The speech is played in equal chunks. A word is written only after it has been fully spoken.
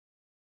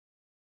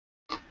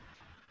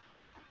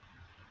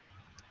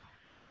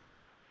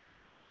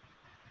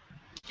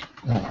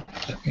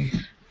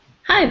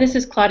Hi, this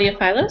is Claudia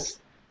Pylos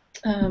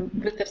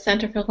with the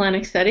Center for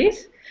Hellenic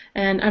Studies,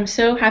 and I'm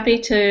so happy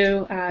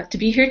to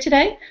be here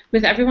today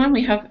with everyone.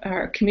 We have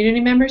our community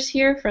members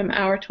here from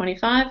Hour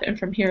 25 and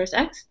from Heroes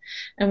X,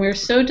 and we're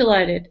so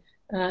delighted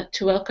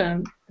to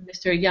welcome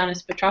Mr.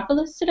 Yiannis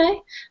Petropoulos today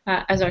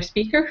as our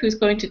speaker, who's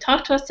going to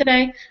talk to us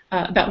today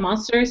about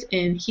monsters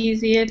in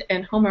Hesiod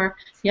and Homer.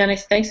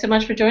 Yiannis, thanks so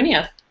much for joining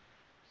us.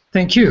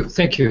 Thank you.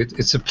 Thank you.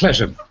 It's a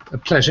pleasure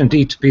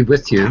indeed to be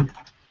with you.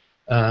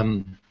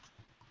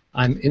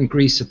 I'm in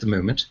Greece at the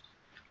moment,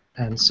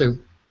 and so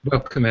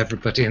welcome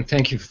everybody, and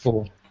thank you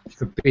for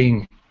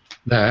being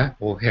there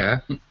or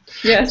here.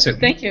 Yes, so,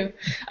 thank you.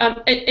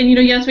 And you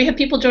know, yes, we have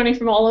people joining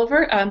from all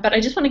over, but I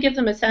just want to give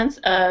them a sense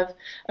of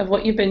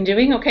what you've been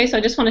doing. Okay, so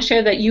I just want to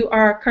share that you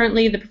are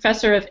currently the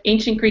professor of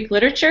ancient Greek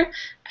literature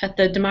at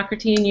the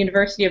Democratean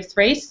University of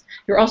Thrace.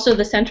 You're also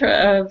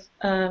the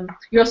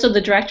you're also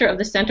the director of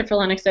the Center for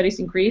Hellenic Studies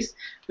in Greece,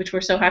 which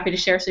we're so happy to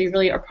share. So you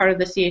really are part of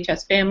the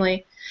CHS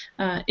family.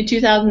 In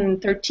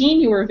 2013,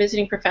 you were a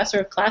visiting professor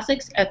of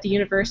classics at the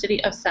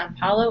University of São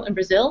Paulo in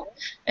Brazil,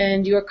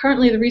 and you are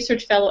currently the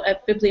research fellow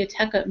at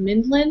Biblioteca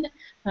Mindlin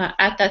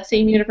at that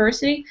same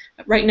university.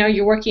 Right now,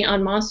 you're working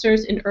on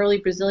monsters in early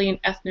Brazilian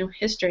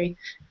ethnohistory.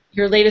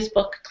 Your latest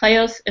book,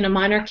 Kleos in a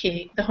Minor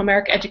Key, The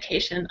Homeric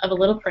Education of a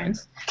Little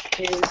Prince,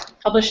 is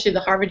published through the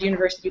Harvard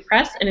University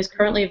Press and is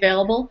currently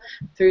available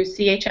through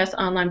CHS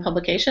online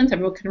publications.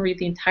 Everyone can read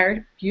the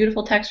entire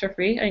beautiful text for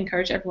free. I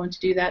encourage everyone to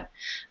do that.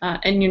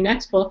 And your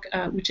next book,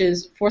 which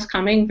is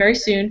forthcoming very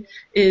soon,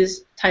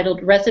 is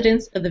titled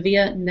Residents of the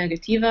Via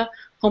Negativa,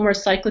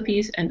 Homer's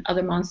Cyclopes and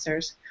Other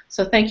Monsters.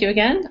 So thank you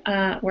again.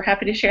 We're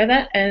happy to share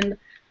that, and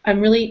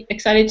I'm really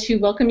excited to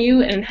welcome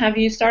you and have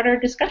you start our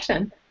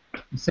discussion.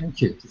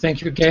 Thank you.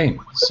 Thank you again.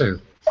 So,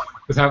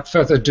 without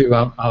further ado,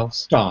 I'll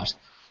start.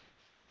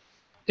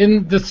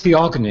 In the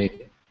Theogony,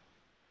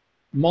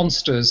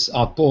 monsters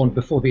are born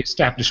before the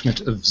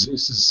establishment of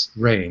Zeus's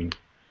reign,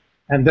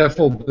 and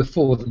therefore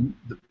before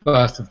the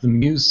birth of the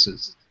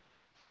Muses.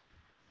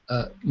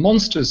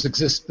 Monsters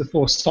exist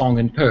before song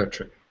and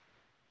poetry.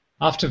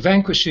 After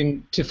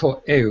vanquishing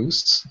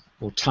Typhoeus,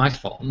 or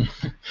Typhon,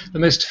 the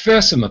most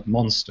fearsome of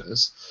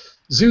monsters,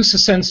 Zeus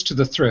ascends to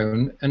the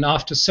throne, and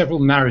after several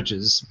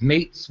marriages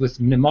mates with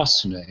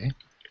Mnemosyne,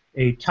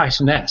 a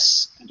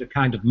titaness and a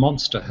kind of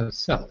monster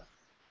herself,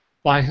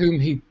 by whom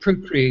he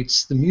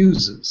procreates the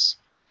Muses.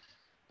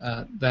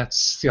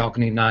 That's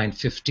Theogony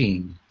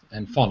 9:15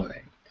 and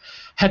following.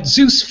 Had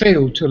Zeus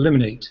failed to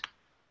eliminate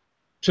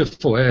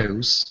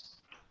Typhoeus,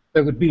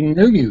 there would be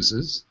no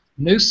Muses,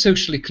 no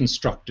socially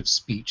constructive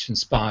speech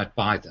inspired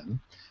by them,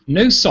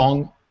 no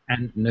song,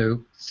 and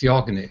no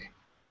Theogony.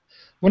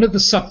 One of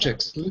the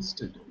subjects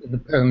listed in the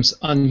poem's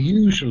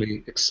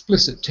unusually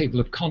explicit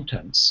table of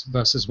contents,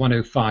 verses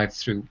 105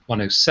 through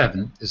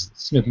 107, is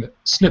the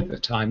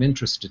snippet I'm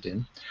interested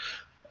in,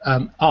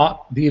 are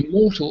the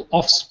immortal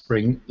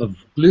offspring of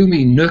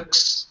gloomy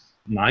Nyx,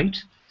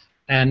 night,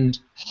 and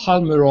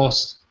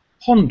Halmeros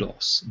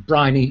Pondos,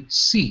 briny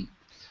sea,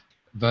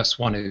 verse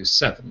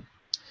 107.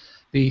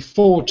 The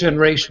 4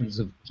 generations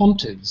of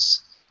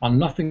Pontids are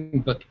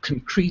nothing but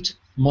concrete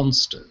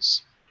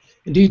monsters.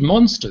 Indeed,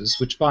 monsters,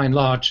 which by and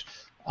large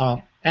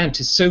are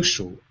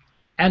antisocial,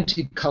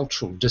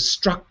 anti-cultural,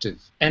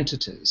 destructive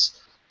entities,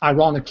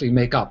 ironically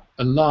make up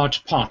a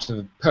large part of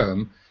a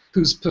poem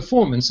whose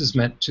performance is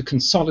meant to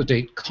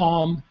consolidate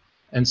calm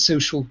and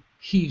social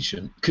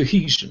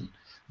cohesion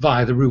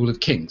via the rule of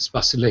kings,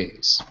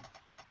 basileis.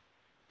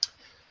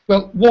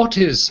 Well, what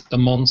is a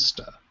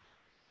monster?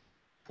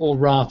 Or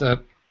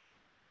rather,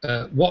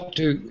 what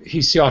do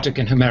Hesiodic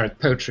and Homeric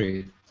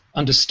poetry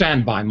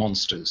understand by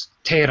monsters?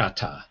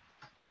 Terata,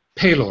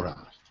 Pelora.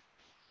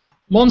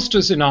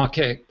 Monsters in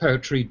archaic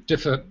poetry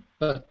differ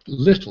but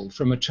little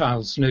from a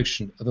child's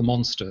notion of a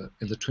monster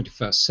in the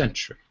 21st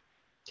century.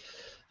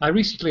 I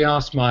recently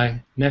asked my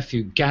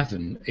nephew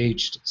Gavin,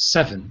 aged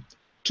 7,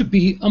 to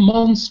be a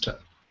monster,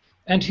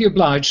 and he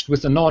obliged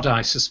with a nod,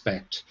 I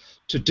suspect,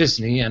 to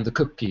Disney and the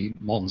Cookie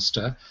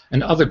Monster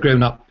and other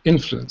grown-up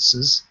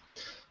influences.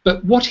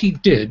 But what he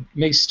did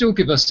may still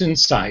give us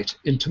insight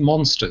into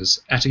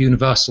monsters at a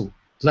universal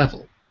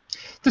level.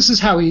 This is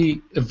how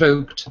he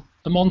evoked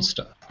a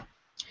monster.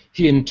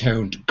 He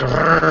intoned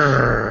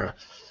grrr,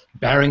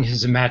 baring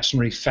his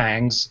imaginary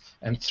fangs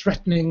and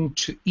threatening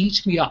to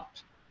eat me up.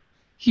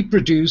 He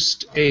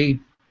produced a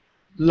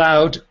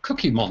loud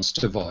Cookie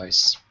Monster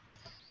voice.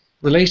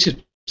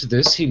 Related to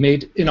this, he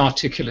made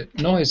inarticulate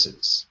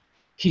noises.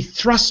 He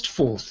thrust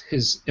forth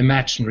his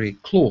imaginary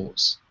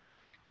claws,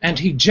 and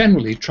he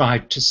generally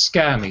tried to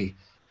scare me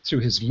through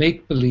his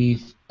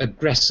make-believe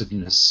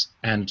aggressiveness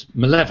and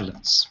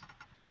malevolence.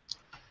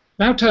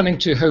 Now turning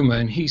to Homer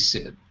and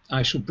Hesiod,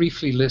 I shall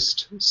briefly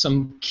list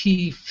some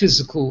key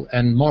physical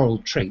and moral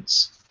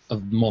traits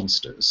of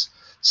monsters,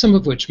 some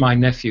of which my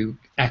nephew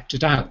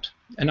acted out,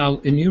 and I'll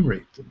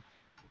enumerate them.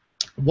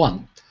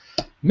 1.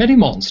 Many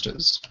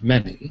monsters,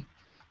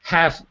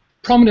 have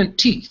prominent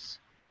teeth,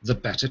 the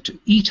better to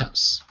eat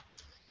us.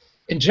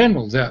 In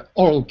general, their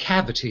oral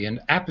cavity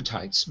and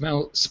appetite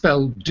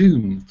spell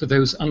doom for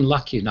those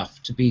unlucky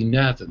enough to be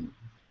near them.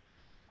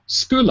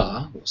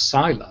 Scylla, or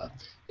Scylla,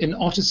 in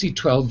Odyssey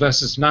 12,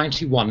 verses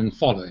 91 and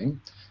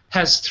following,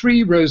 has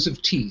 3 rows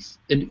of teeth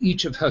in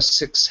each of her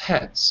 6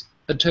 heads,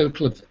 a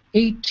total of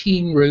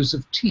 18 rows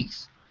of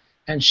teeth,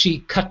 and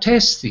she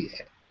katesthie,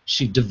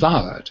 she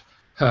devoured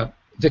her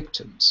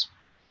victims.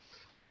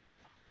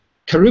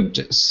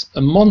 Charybdis, a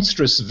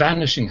monstrous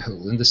vanishing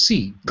hole in the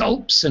sea,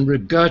 gulps and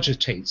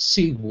regurgitates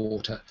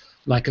seawater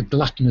like a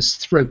gluttonous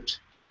throat.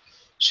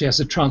 She has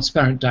a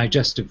transparent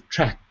digestive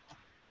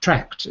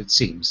tract, it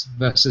seems,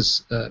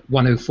 verses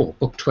 104,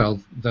 Book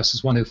 12,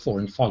 verses 104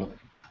 and following.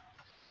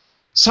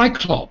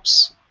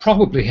 Cyclops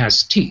probably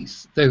has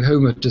teeth, though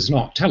Homer does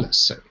not tell us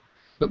so,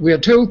 but we are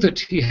told that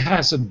he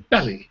has a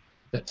belly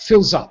that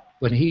fills up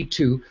when he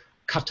too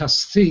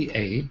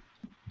katasthie,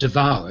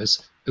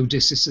 devours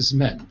Odysseus's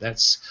men.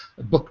 That's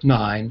Book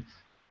 9,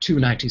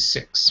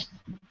 296.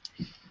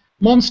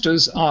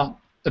 Monsters are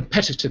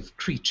appetitive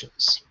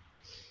creatures.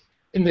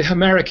 In the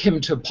Homeric hymn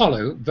to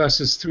Apollo,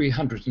 verses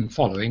 300 and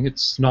following,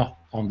 it's not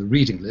on the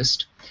reading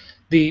list,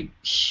 the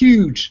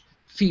huge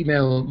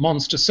female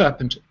monster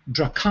serpent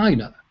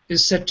Dracaena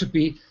is said to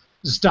be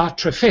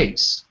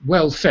zdatrephais,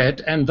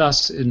 well-fed, and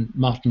thus, in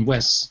Martin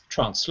West's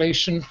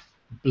translation,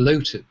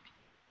 bloated.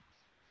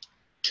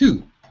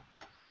 2.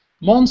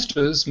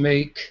 Monsters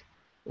make,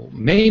 or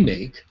may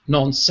make,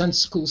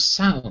 nonsensical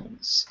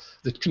sounds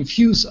that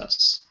confuse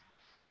us.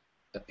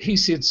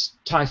 Hesiod's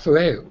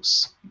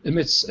Typhoeus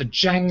emits a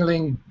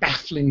jangling,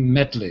 baffling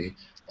medley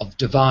of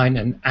divine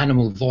and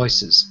animal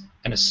voices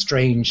and a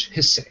strange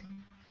hissing.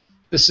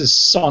 This is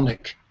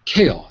sonic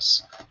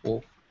chaos,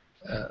 or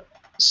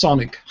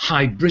sonic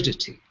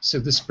hybridity. So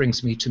this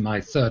brings me to my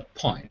 3rd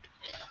point.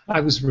 I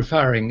was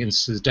referring,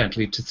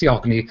 incidentally, to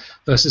Theogony,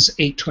 verses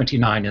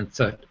 829 and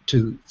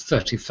to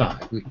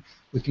 35.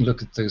 We can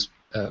look at those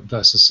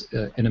verses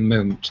in a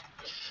moment.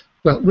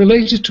 Well,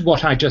 related to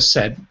what I just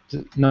said,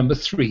 number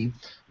 3,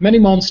 many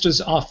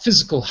monsters are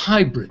physical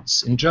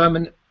hybrids, in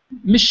German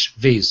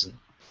Mischwesen,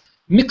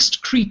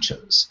 mixed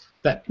creatures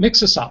that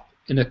mix us up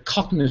in a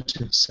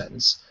cognitive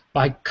sense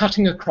by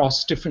cutting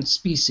across different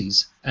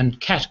species and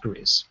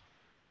categories.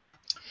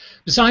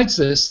 Besides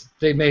this,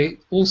 they may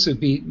also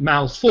be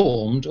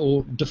malformed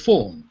or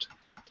deformed.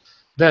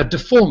 Their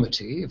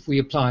deformity, if we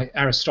apply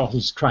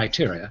Aristotle's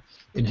criteria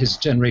in his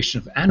Generation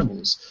of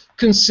Animals,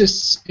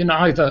 consists in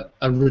either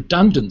a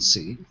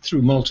redundancy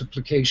through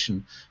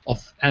multiplication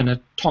of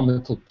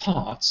anatomical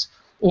parts,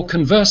 or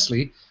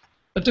conversely,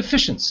 a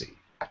deficiency.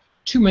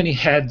 Too many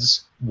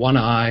heads, one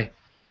eye,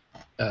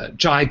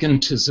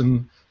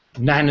 gigantism,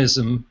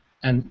 nanism,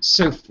 and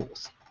so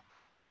forth.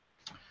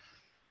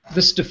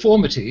 This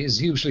deformity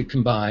is usually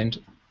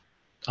combined,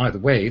 either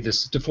way,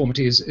 this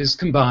deformity is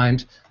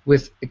combined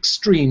with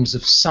extremes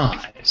of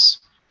size.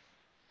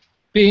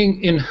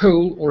 Being in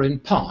whole or in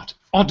part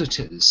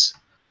oddities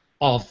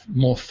of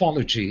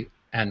morphology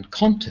and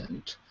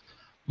content,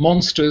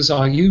 monsters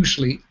are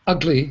usually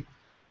ugly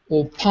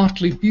or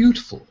partly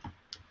beautiful,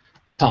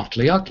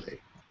 partly ugly.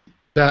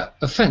 Their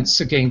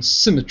offense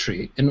against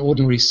symmetry in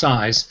ordinary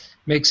size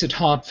makes it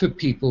hard for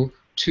people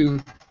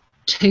to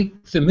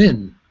take them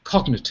in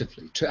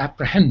cognitively, to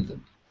apprehend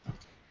them.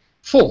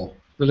 4,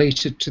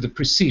 related to the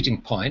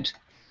preceding point,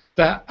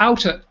 their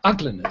outer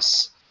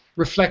ugliness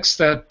reflects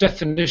their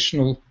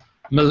definitional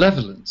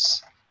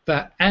malevolence,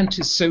 their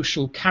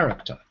antisocial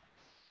character.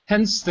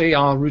 Hence they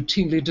are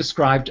routinely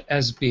described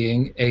as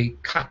being a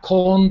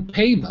kakon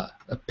pema,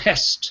 a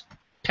pest,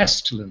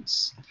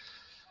 pestilence,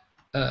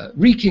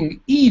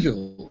 wreaking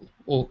evil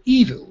or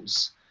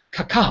evils,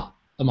 kaka,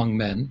 among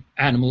men,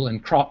 animal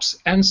and crops,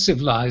 and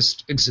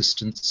civilized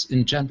existence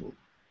in general.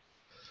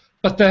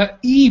 But their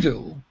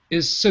evil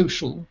is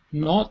social,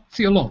 not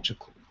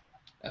theological.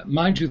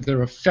 Mind you, there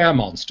are fair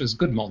monsters,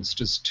 good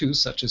monsters too,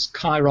 such as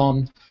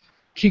Chiron,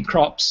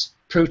 Kekrops,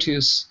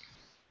 Proteus,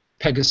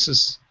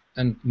 Pegasus,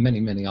 and many,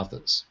 many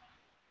others.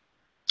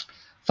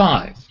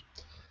 5.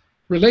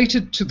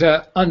 Related to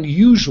their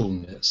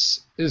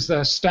unusualness is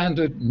their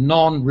standard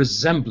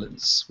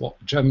non-resemblance,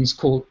 what Germans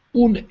call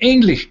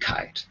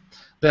Unähnlichkeit,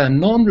 their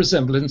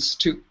non-resemblance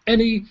to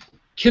any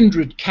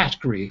kindred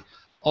category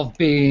of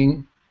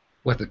being,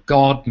 whether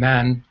god,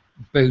 man,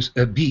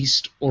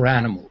 beast, or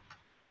animal.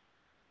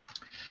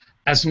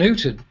 As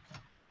noted,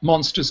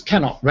 monsters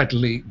cannot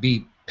readily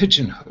be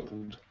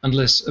pigeonholed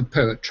unless a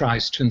poet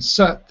tries to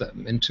insert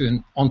them into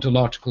an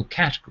ontological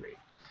category,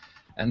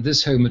 and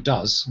this Homer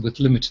does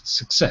with limited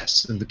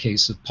success in the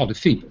case of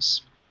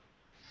Polyphemus.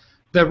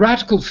 Their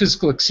radical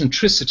physical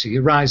eccentricity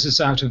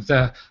arises out of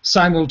their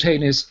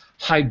simultaneous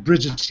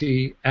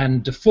hybridity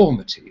and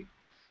deformity,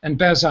 and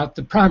bears out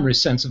the primary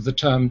sense of the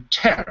term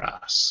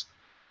teras,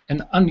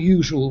 an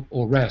unusual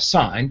or rare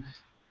sign,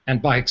 and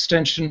by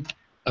extension,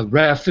 a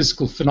rare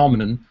physical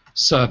phenomenon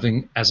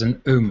serving as an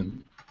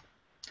omen.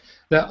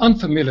 Their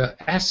unfamiliar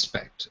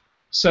aspect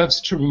serves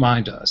to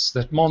remind us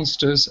that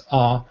monsters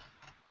are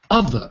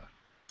other,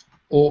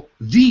 or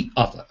the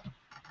other.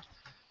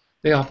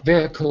 They are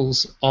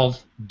vehicles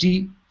of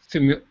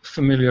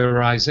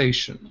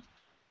familiarization.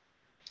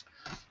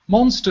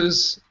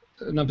 Monsters,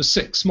 number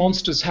 6,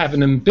 monsters have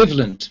an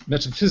ambivalent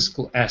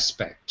metaphysical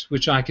aspect,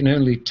 which I can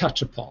only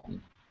touch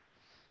upon.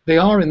 They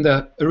are, in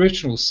their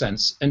original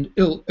sense, an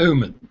ill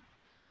omen,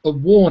 a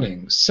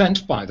warning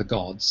sent by the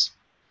gods,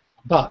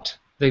 but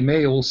they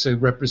may also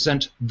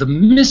represent the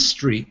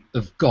mystery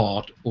of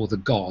God or the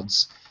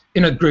gods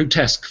in a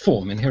grotesque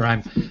form. And here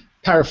I'm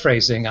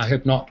paraphrasing, I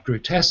hope not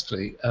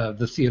grotesquely,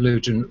 the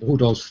theologian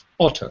Rudolf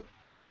Otto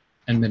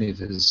and many of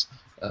his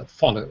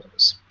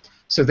followers.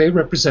 So they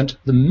represent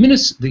the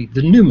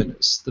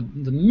numinous,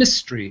 the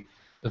mystery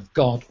of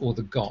God or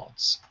the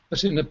gods,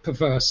 but in a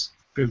perverse,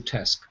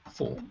 grotesque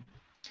form.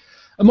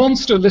 A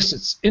monster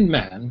elicits in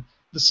man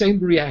the same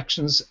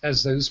reactions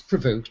as those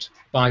provoked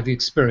by the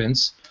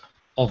experience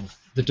of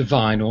the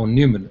divine or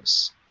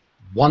numinous: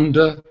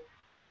 wonder,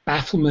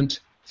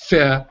 bafflement,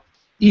 fear,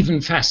 even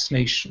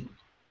fascination.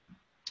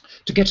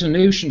 To get a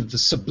notion of the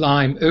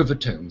sublime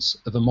overtones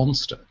of a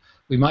monster,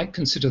 we might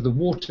consider the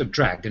water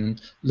dragon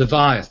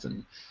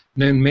Leviathan,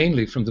 known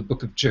mainly from the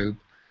book of Job,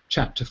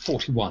 chapter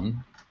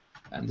 41,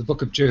 and the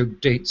book of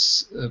Job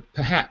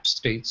perhaps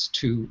dates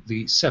to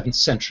the 7th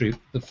century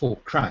before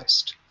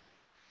Christ.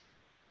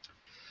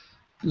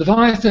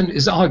 Leviathan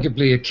is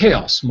arguably a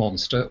chaos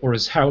monster, or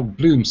as Harold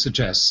Bloom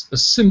suggests, a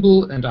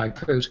symbol, and I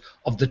quote,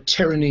 of the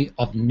tyranny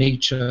of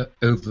nature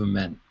over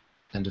men,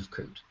 end of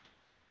quote.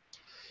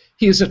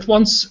 He is at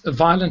once a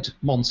violent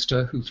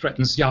monster who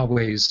threatens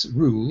Yahweh's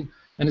rule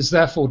and is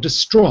therefore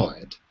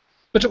destroyed,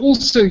 but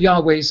also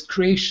Yahweh's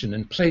creation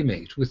and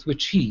playmate with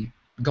which he,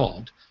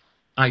 God,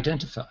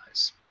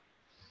 identifies.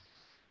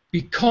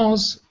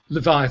 Because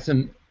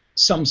Leviathan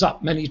sums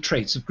up many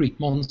traits of Greek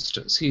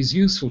monsters, he is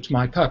useful to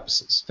my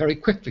purposes. Very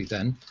quickly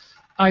then,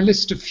 I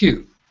list a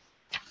few,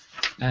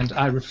 and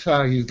I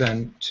refer you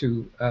then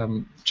to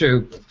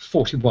Job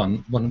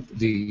 41, one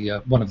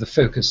of the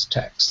focus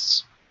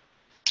texts.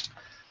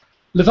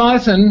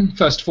 Leviathan,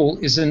 first of all,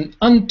 is an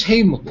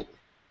untamable,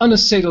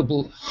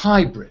 unassailable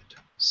hybrid.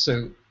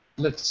 So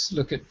let's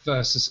look at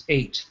verses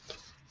 8,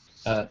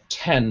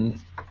 10,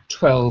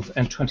 12,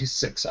 and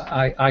 26.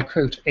 I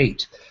quote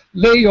 8.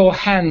 Lay your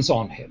hands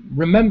on him.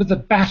 Remember the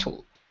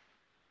battle.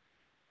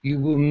 You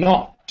will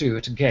not do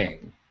it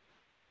again.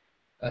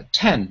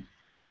 10.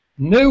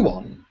 No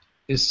one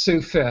is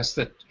so fierce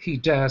that he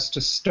dares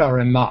to stir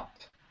him up.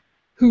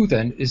 Who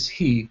then is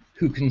he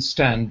who can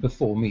stand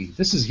before me?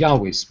 This is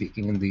Yahweh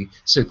speaking in the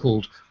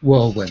so-called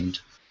whirlwind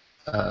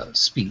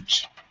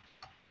speech.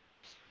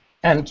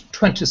 And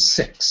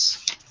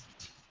 26.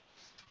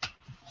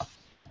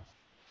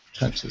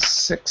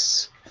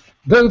 26.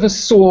 Though the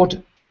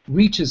sword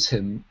reaches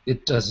him,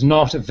 it does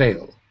not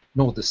avail,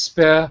 nor the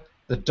spear,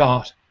 the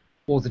dart,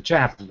 or the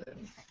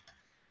javelin.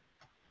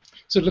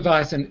 So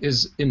Leviathan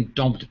is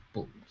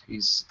indomitable.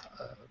 He's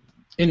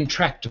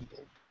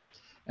intractable.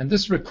 And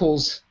this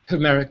recalls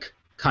Homeric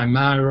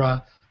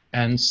chimera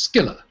and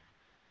Scylla,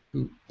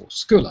 who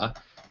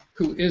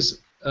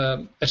is,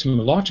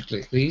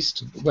 etymologically at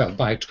least, well,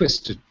 by a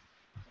twisted,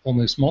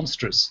 almost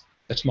monstrous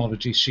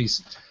etymology,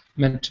 she's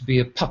meant to be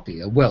a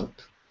puppy, a whelp.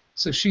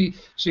 So she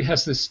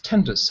has this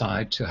tender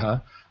side to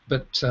her,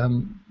 but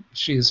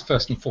she is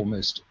first and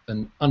foremost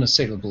an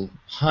unassailable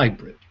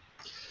hybrid.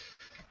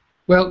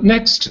 Well,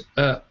 next,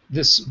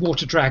 this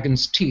water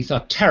dragon's teeth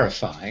are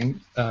terrifying.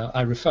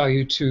 I refer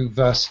you to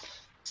verse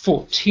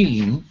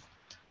 14.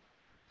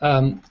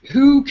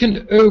 Who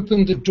can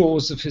open the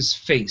doors of his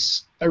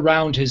face?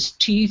 Around his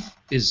teeth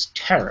is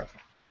terror.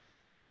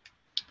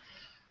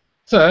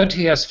 Third,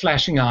 he has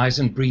flashing eyes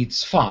and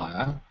breathes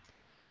fire.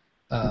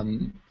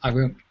 I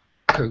won't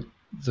quote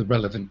the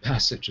relevant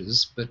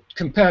passages, but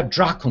compare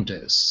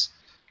Dracondes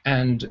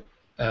and,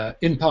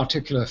 in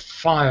particular,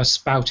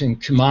 fire-spouting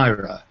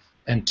Chimera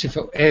and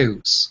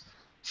Typhoeus,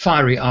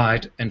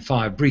 fiery-eyed and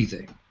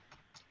fire-breathing.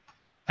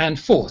 And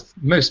fourth,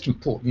 most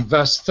important,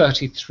 verse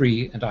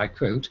 33, and I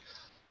quote,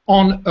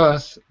 on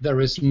earth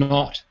there is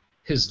not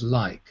his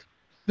like.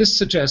 This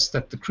suggests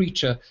that the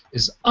creature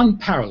is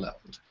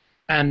unparalleled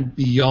and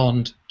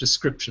beyond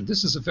description.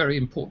 This is a very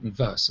important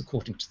verse,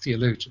 according to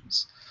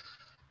theologians.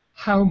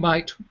 How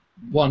might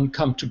one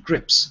come to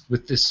grips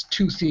with this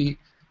toothy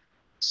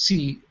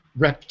sea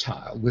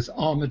reptile with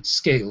armored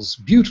scales,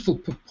 beautiful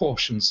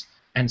proportions,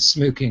 and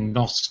smoking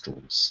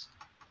nostrils?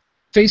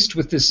 Faced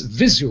with this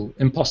visual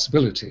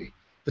impossibility,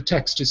 the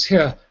text is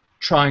here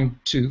trying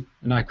to,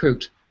 and I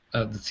quote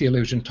the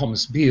theologian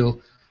Timothy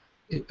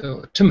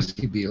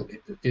Beale,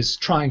 is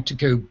trying to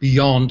go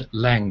beyond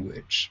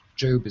language.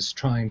 Job is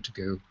trying to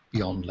go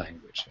beyond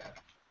language here.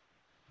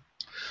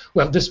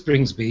 Well, this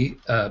brings me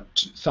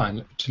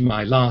to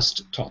my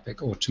last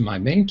topic, or to my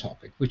main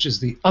topic, which is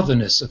the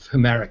otherness of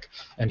Homeric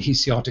and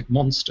Hesiodic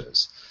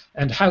monsters,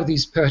 and how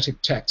these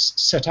poetic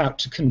texts set out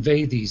to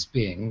convey these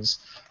beings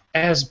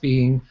as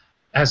being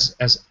as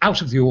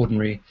out of the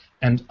ordinary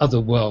and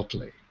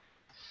otherworldly.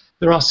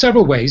 There are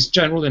several ways,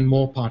 general and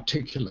more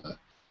particular,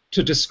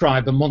 to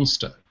describe a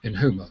monster in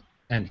Homer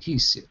and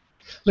Hesiod.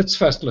 Let's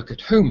first look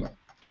at Homer.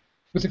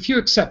 With a few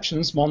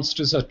exceptions,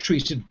 monsters are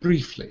treated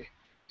briefly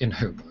in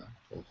Homer.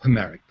 or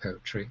Homeric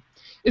poetry.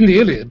 In the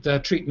Iliad, their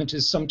treatment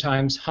is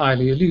sometimes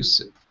highly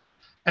elusive.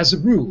 As a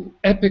rule,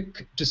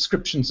 epic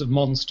descriptions of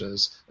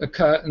monsters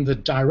occur in the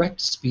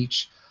direct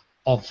speech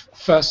of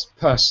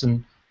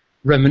first-person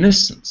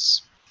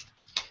reminiscence.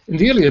 In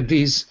the Iliad,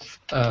 these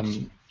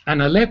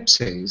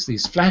analepses,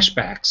 these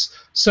flashbacks,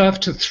 serve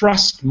to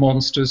thrust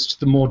monsters to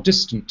the more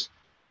distant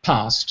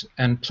past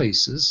and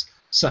places,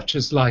 such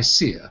as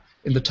Lycia,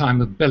 in the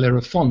time of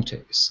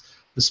Bellerophontes,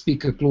 the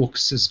speaker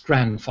Glaucus's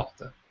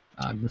grandfather.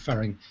 I'm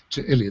referring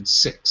to Iliad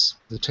 6,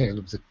 the tale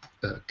of the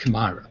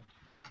Chimera.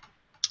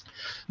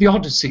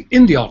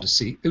 In the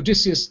Odyssey,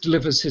 Odysseus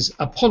delivers his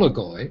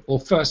apologoi, or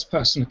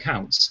first-person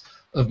accounts,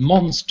 of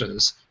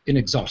monsters in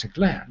exotic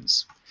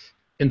lands.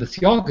 In the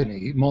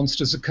Theogony,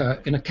 monsters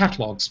occur in a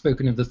catalogue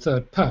spoken in the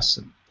third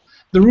person.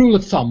 The rule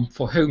of thumb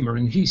for Homer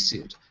and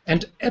Hesiod,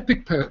 and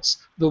epic poets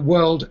the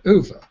world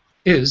over,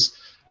 is,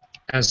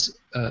 as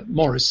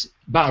Maurice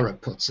Bauer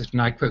puts it,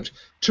 and I quote,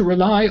 to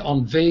rely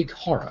on vague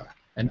horror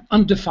and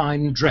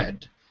undefined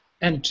dread,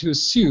 and to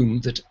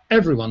assume that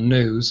everyone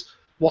knows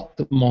what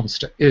the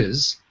monster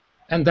is,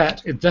 and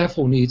that it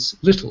therefore needs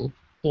little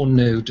or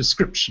no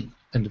description,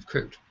 end of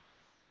quote.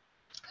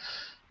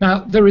 Now,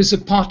 there is a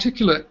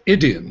particular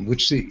idiom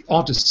which the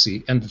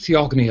Odyssey and the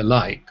Theogony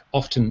alike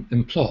often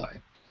employ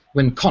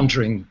when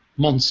conjuring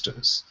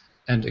monsters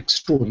and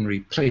extraordinary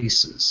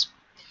places.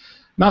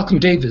 Malcolm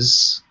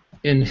Davies,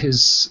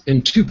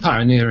 in two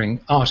pioneering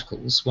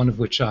articles, one of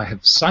which I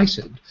have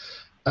cited,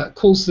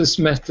 calls this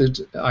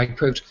method, I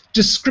quote,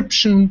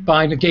 description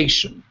by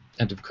negation,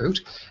 end of quote,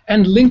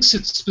 and links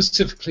it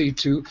specifically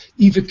to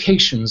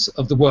evocations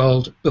of the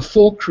world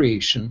before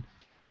creation,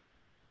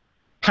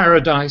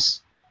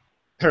 paradise,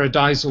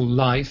 paradisal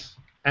life,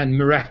 and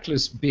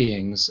miraculous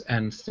beings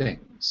and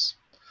things.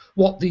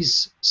 What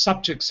these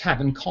subjects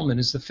have in common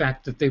is the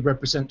fact that they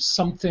represent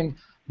something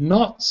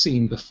not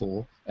seen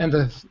before and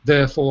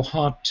therefore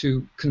hard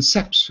to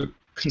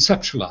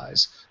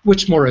conceptualize,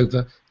 which,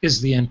 moreover,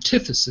 is the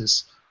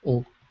antithesis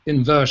or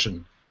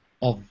inversion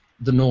of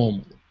the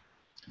normal.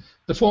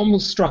 The formal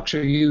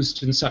structure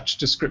used in such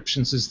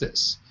descriptions is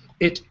this: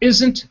 it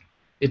isn't,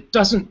 it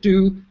doesn't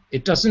do,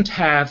 it doesn't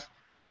have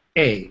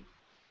A.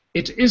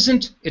 It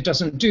isn't, it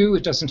doesn't do,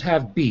 it doesn't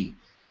have B.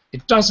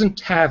 It doesn't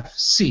have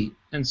C,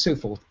 and so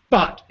forth.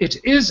 But it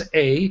is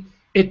A,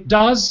 it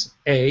does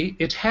A,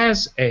 it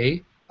has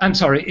A. I'm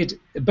sorry, it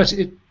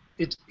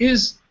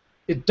is,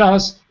 it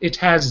does, it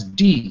has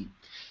D.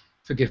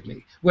 Forgive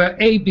me. Where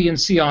A, B, and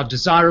C are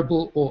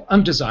desirable or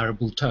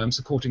undesirable terms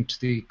according to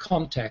the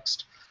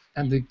context,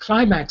 and the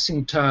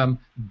climaxing term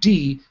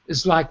D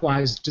is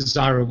likewise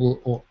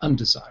desirable or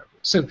undesirable.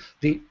 So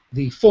the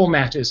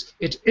format is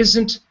it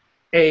isn't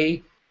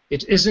A,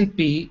 it isn't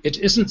B, it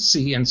isn't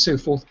C, and so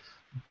forth,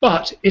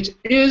 but it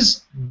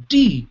is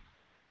D.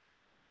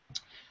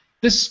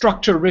 This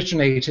structure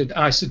originated,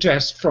 I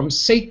suggest, from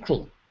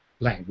sacral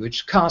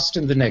language cast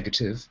in the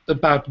negative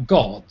about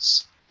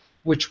gods,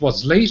 which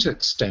was later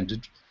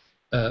extended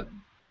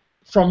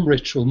from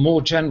ritual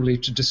more generally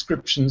to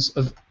descriptions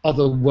of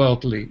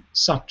otherworldly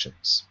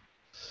subjects.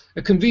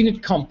 A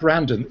convenient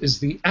comparandum is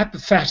the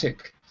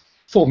apophatic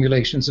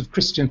formulations of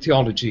Christian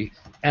theology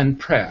and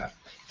prayer.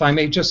 If I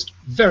may just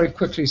very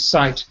quickly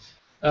cite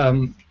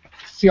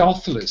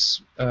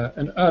Theophilus,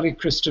 an early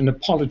Christian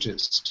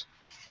apologist.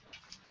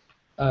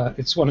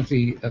 It's one of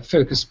the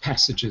focus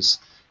passages.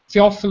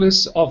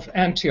 Theophilus of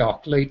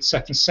Antioch, late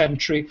 2nd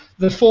century,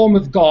 the form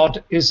of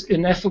God is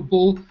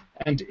ineffable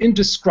and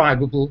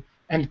indescribable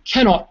and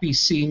cannot be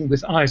seen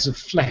with eyes of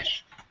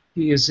flesh.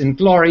 He is in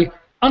glory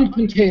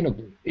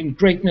uncontainable, in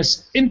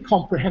greatness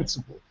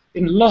incomprehensible,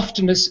 in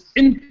loftiness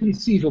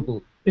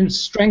inconceivable, in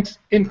strength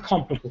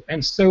incomparable,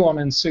 and so on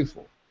and so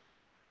forth.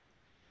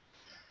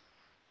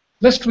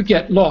 Lest we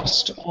get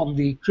lost on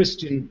the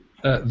Christian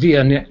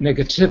via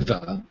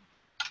negativa,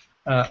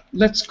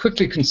 let's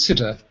quickly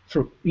consider,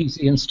 for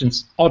easy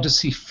instance,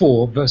 Odyssey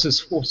 4, verses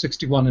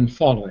 461 and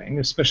following,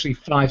 especially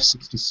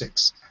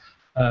 566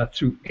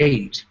 through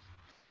 8,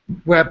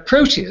 where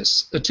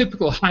Proteus, a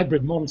typical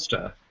hybrid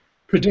monster,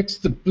 predicts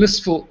the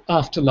blissful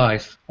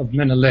afterlife of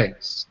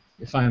Menelaus,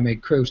 if I may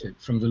quote it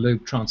from the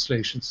Loeb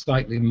translation,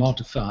 slightly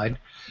modified.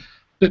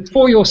 But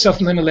for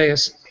yourself,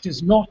 Menelaus, it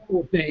is not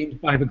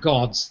ordained by the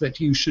gods that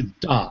you should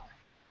die,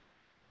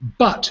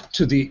 but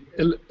to the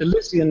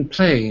Elysian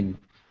plain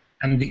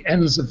and the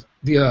ends of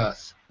the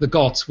earth the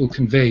gods will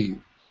convey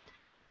you.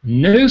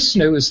 No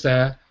snow is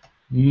there,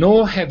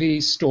 nor heavy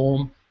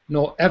storm,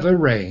 nor ever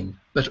rain,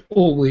 but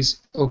always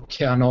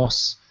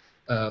Okeanos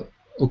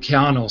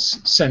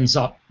sends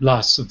up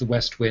blasts of the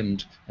west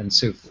wind, and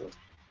so forth.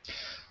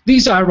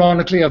 These,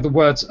 ironically, are the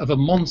words of a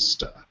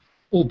monster,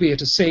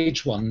 albeit a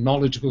sage one,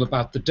 knowledgeable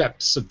about the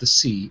depths of the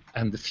sea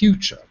and the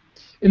future.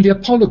 In the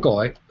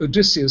Apologoi,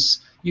 Odysseus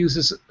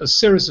uses a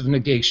series of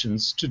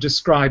negations to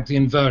describe the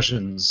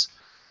inversions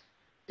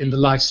in the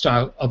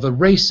lifestyle of a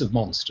race of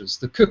monsters,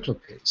 the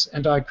Kyklopes,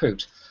 and I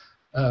quote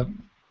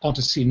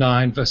Odyssey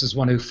 9, verses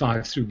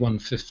 105 through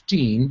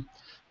 115,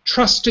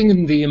 trusting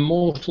in the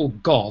immortal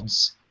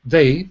gods,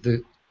 they,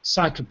 the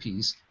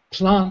Cyclopes,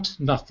 plant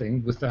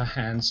nothing with their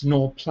hands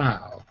nor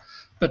plough,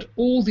 but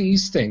all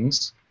these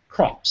things,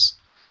 crops,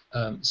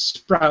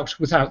 sprout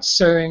without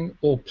sowing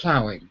or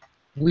ploughing,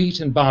 wheat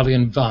and barley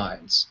and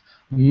vines.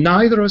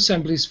 Neither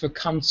assemblies for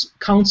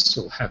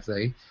council have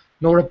they,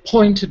 nor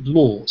appointed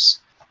laws,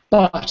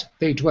 but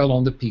they dwell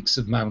on the peaks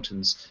of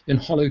mountains, in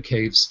hollow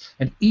caves,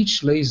 and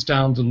each lays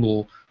down the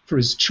law for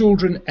his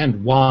children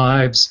and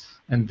wives,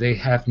 and they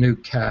have no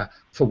care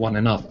for one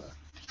another.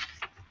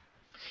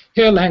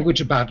 Here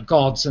language about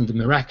gods and the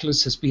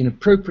miraculous has been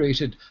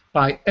appropriated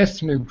by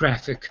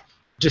ethnographic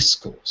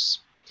discourse.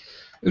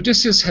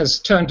 Odysseus has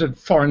turned a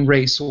foreign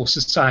race or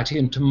society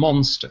into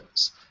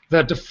monsters.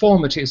 Their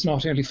deformity is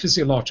not only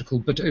physiological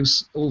but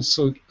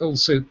also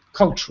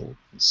cultural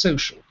and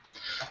social.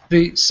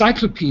 The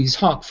Cyclopes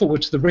hark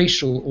forward to the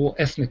racial or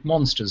ethnic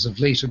monsters of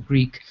later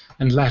Greek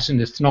and Latin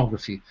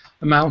ethnography,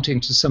 amounting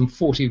to some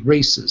 40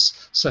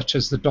 races, such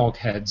as the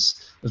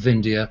dogheads of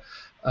India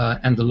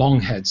and the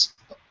longheads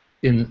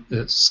in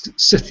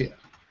Scythia.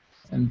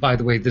 And by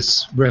the way,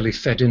 this really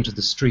fed into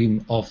the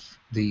stream of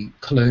the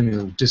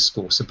colonial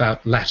discourse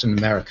about Latin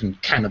American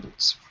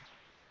cannibals.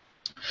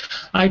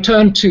 I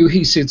turn to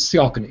Hesiod's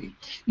Theogony.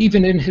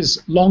 Even in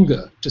his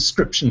longer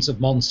descriptions of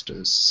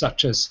monsters,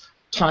 such as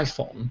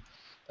Typhon,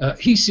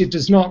 Hesiod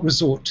does not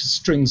resort to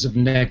strings of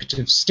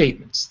negative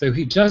statements, though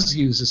he does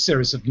use a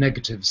series of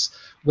negatives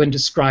when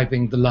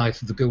describing the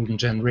life of the Golden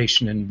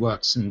Generation in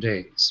Works and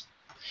Days.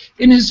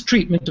 In his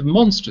treatment of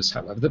monsters,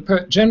 however, the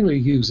poet generally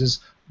uses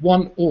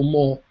one or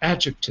more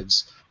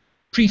adjectives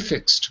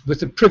prefixed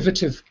with a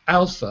privative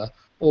alpha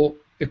or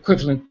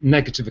equivalent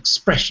negative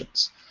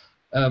expressions.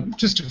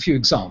 Just a few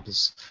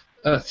examples.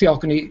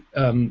 Theogony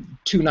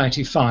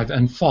 295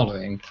 and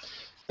following.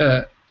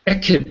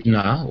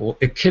 Echidna, or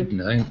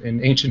Echidna,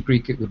 in ancient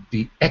Greek it would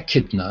be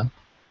Echidna,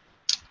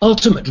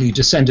 ultimately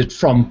descended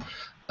from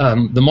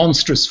the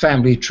monstrous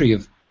family tree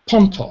of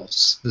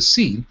Pontos, the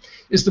sea,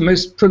 is the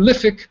most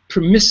prolific,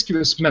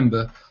 promiscuous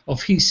member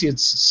of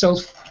Hesiod's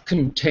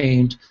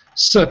self-contained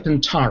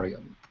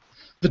Serpentarium.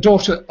 The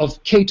daughter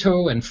of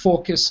Cato and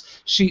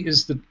Phorcys, she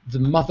is the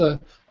mother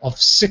of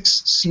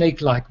 6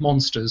 snake-like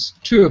monsters,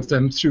 2 of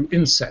them through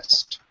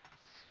incest.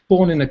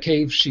 Born in a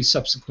cave, she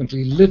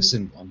subsequently lives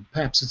in one.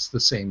 Perhaps it's the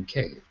same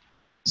cave,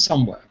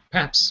 somewhere,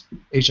 perhaps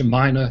Asia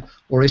Minor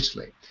or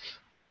Italy.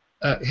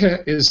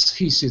 Here is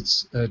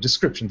Hesiod's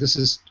description. This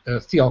is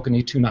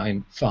Theogony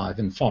 295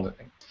 and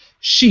following.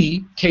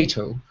 She,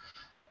 Cato,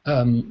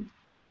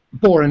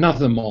 bore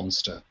another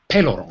monster,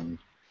 Peloron,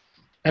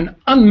 an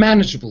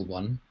unmanageable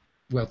one.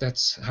 Well,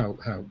 that's how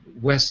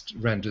West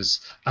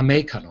renders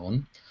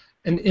Amekanon,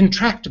 an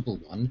intractable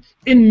one,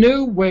 in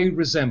no way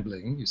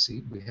resembling, you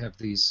see, we have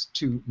these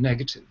 2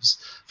 negatives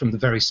from the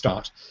very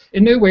start,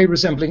 in no way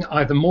resembling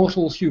either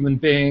mortal human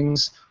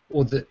beings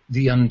or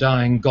the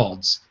undying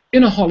gods,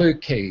 in a hollow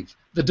cave,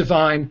 the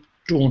divine,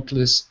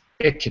 dauntless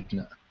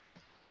Echidna.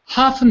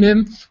 Half a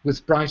nymph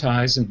with bright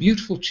eyes and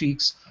beautiful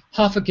cheeks,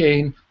 half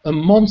again a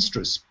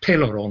monstrous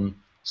Peloron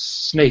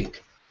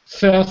snake,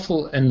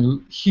 fearful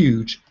and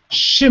huge,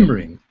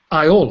 shimmering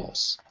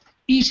Aiolos,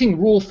 eating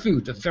raw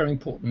food, a very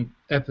important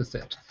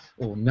epithet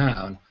or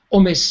noun,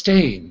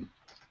 omestein,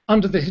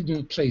 under the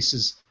hidden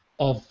places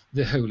of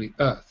the holy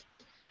earth.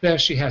 There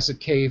she has a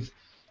cave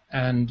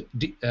and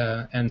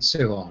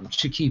so on.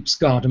 She keeps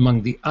guard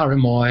among the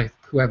Arimoi,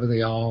 whoever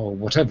they are or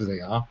whatever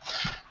they are,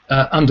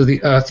 under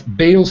the earth,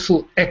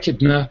 baleful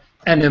Echidna,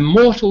 an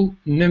immortal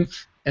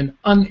nymph and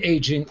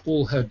unaging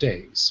all her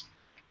days.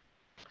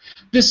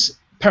 This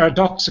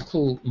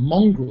paradoxical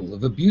mongrel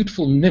of a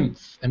beautiful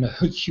nymph and a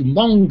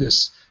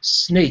humongous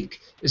snake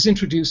is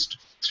introduced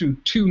through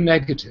 2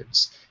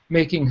 negatives,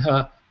 making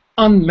her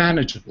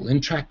unmanageable,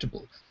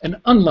 intractable, and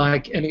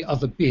unlike any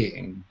other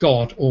being,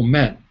 god or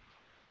man.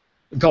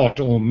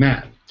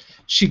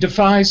 She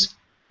defies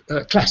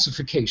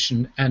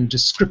classification and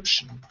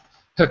description.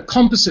 Her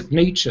composite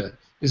nature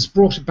is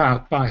brought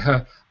about by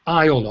her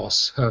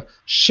Aiolos, her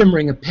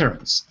shimmering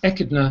appearance.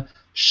 Echidna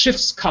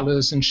shifts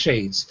colors and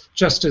shades,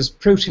 just as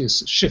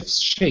Proteus shifts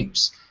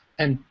shapes,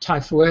 and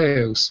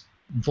Typhoeus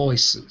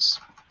voices.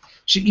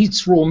 She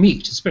eats raw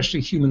meat, especially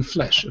human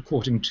flesh,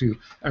 according to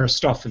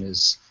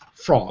Aristophanes'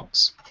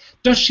 frogs.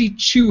 Does she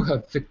chew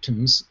her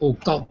victims or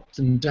gulp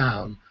them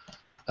down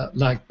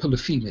like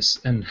Polyphemus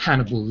and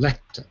Hannibal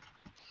Lecter?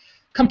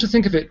 Come to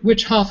think of it,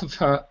 which half of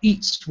her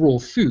eats raw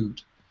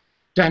food?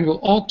 Daniel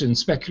Ogden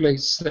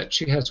speculates that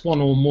she has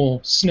 1 or more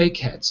snake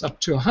heads,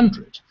 up to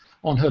 100,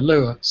 on her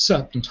lower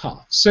serpent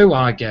half. So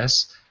I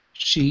guess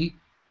she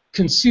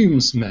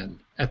consumes men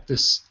at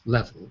this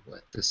level, or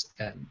at this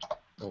end,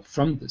 or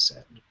from this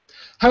end.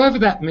 However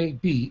that may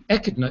be,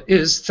 Echidna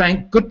is,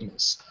 thank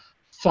goodness,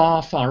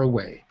 far, far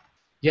away,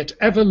 yet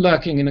ever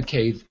lurking in a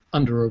cave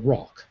under a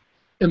rock.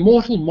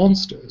 Immortal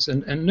monsters,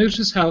 and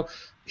notice how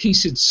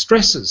Hesiod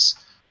stresses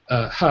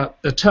her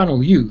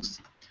eternal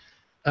youth.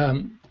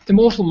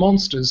 Immortal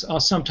monsters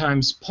are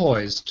sometimes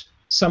poised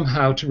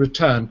somehow to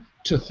return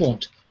to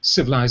haunt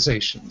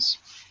civilization.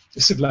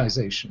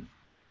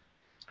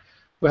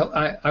 Well,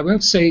 I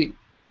won't say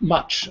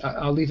much,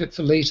 I'll leave it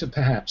for later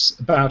perhaps,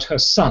 about her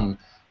son,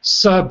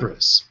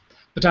 Cerberus.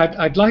 But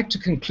I'd like to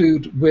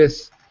conclude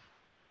with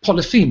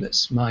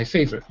Polyphemus, my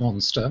favorite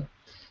monster,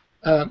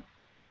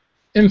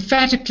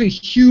 emphatically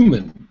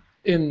human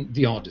in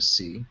the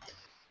Odyssey.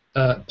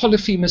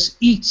 Polyphemus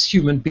eats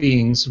human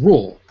beings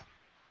raw.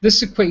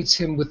 This equates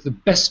him with the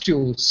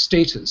bestial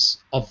status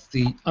of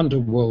the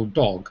underworld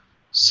dog,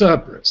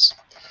 Cerberus.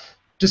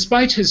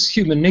 Despite his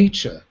human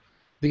nature,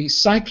 the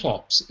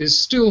Cyclops is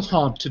still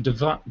hard to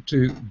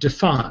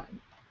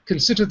define.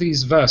 Consider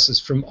these verses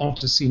from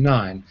Odyssey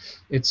 9.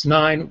 It's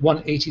 9,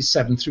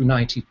 187 through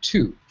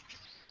 92.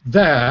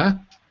 There,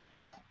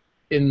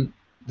 in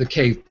the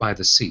cave by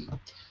the sea,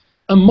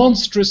 a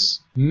monstrous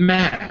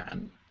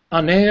man,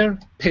 Aner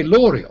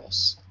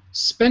Pelorios,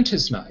 spent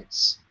his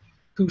nights,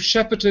 who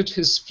shepherded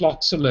his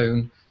flocks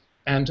alone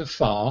and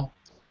afar,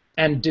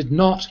 and did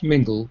not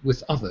mingle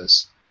with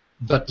others,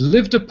 but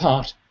lived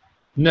apart,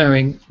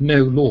 knowing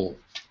no law.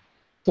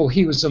 For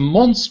he was a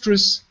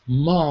monstrous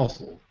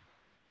marvel,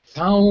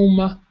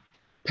 Thauma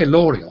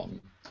Pelorion,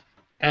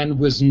 and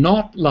was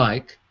not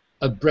like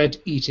a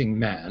bread-eating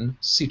man,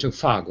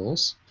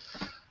 Cetophagos,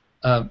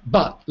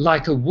 but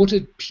like a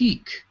wooded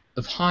peak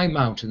of high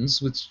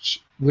mountains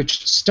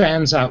which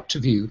stands out to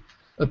view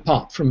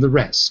apart from the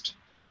rest.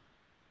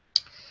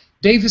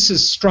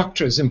 Davis's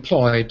structure is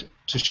employed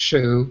to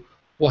show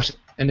what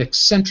an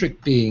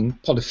eccentric being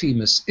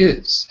Polyphemus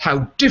is,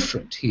 how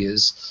different he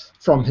is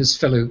from his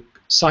fellow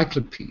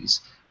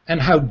Cyclopes, and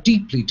how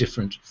deeply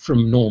different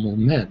from normal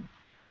men.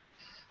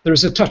 There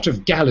is a touch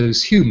of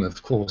gallows humour,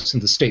 of course, in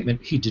the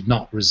statement he did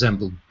not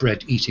resemble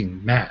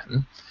bread-eating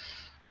man,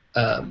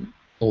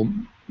 or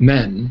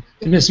men,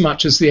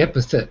 inasmuch as the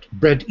epithet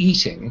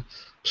bread-eating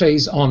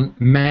plays on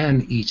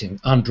man-eating,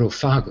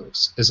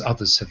 androphagos, as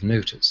others have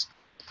noticed.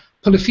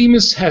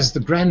 Polyphemus has the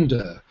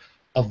grandeur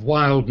of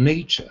wild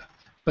nature,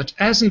 but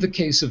as in the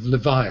case of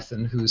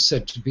Leviathan, who is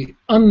said to be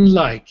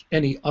unlike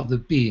any other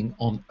being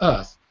on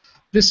earth,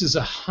 this is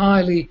a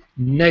highly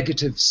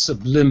negative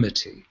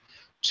sublimity,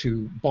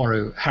 to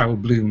borrow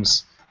Harold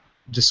Bloom's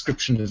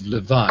description of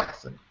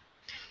Leviathan.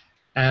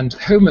 And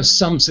Homer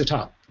sums it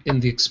up in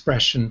the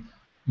expression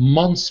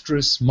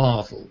monstrous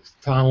marvel,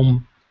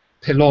 Thaum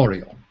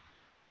Pelorion.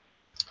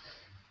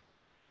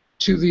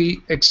 To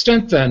the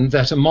extent, then,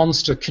 that a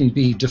monster can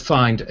be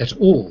defined at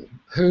all,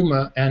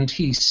 Homer and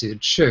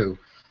Hesiod show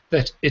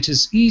that it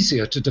is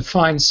easier to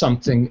define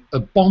something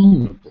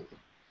abominable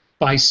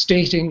by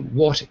stating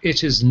what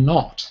it is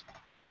not.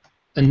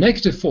 A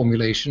negative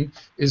formulation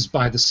is,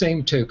 by the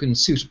same token,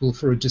 suitable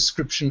for a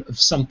description of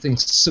something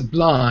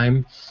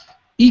sublime,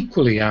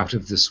 equally out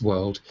of this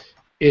world,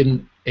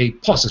 in a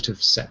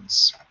positive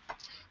sense.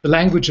 The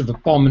language of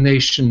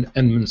abomination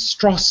and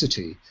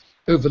monstrosity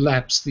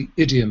overlaps the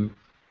idiom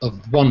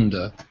of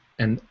wonder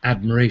and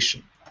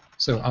admiration.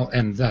 So I'll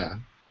end there.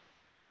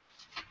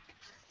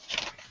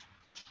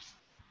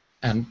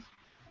 And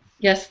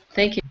yes,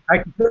 thank you.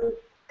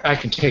 I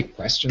can take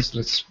questions.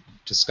 Let's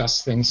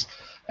discuss things.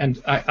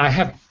 And I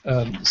have,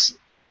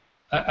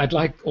 I'd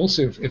like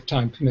also, if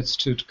time permits,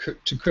 to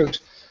quote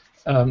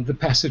the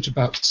passage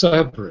about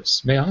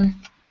Cerberus. May I?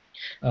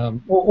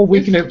 Or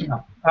we can open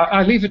up.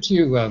 I'll leave it to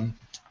you.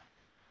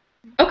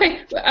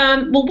 Okay.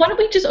 Well, why don't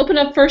we just open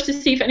up first to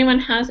see if anyone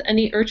has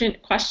any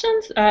urgent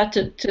questions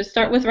to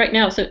start with right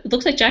now. So it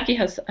looks like Jackie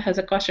has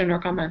a question or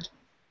comment.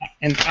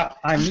 And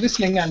I'm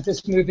listening and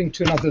just moving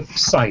to another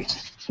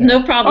site.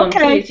 No problem.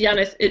 Okay. Please,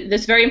 Yiannis.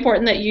 It's very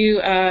important that you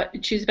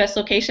choose the best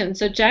location.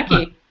 So,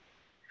 Jackie.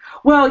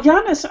 Well,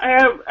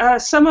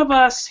 Yiannis, some of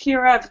us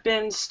here have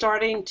been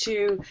starting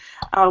to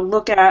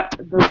look at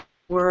the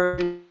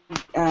word,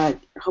 I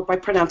hope I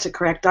pronounce it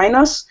correct,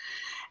 dinos.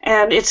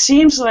 And it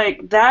seems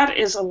like that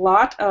is a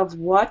lot of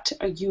what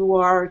you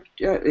are,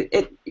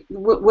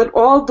 with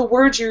all the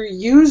words you're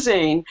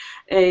using,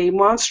 a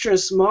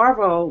monstrous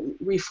marvel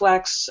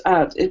reflects,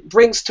 it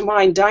brings to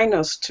mind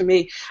dinos to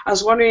me. I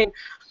was wondering,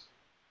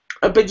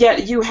 but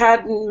yet you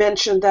hadn't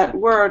mentioned that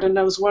word, and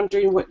I was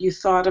wondering what you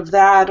thought of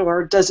that,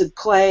 or does it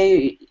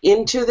play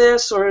into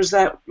this, or is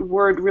that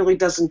word really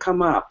doesn't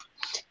come up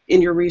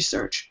in your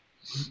research?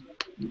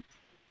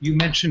 You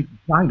mentioned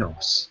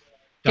dinos.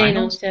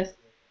 Danos, yes.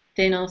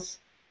 Danos.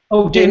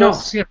 Oh,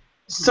 dinos, yes.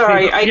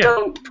 Sorry, Danos, I yes.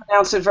 don't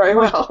pronounce it very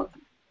well.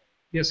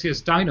 Yes,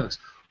 dinos.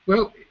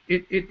 Well,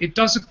 it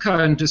does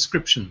occur in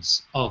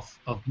descriptions of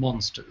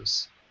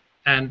monsters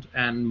and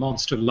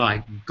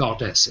monster-like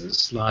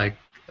goddesses like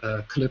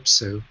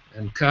Calypso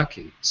and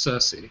Kirke,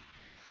 Circe.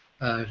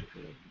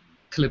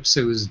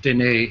 Calypso is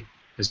Danae,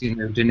 as you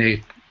know,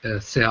 Danae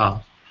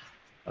Thea.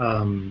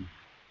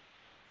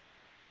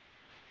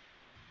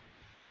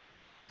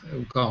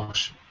 Oh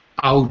gosh,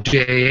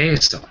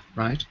 Audeasa,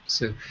 right?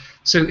 So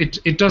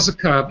it does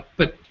occur,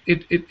 but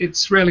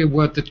it's really a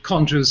word that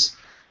conjures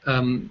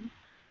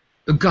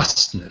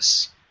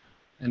augustness,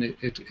 and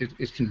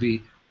it can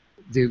be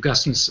the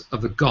augustness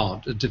of a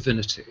god, a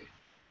divinity.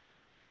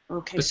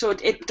 Okay, But- so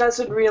it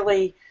doesn't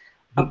really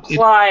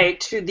apply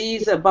to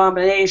these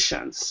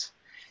abominations.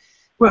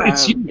 Well,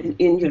 it's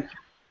in your...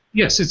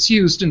 Yes, it's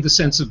used in the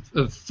sense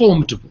of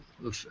formidable,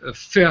 of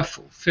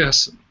fearful,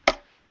 fearsome.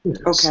 Yes.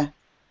 Okay.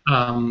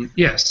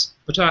 Yes,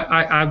 but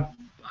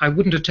I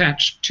wouldn't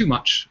attach too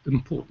much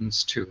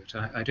importance to it.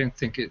 I don't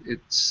think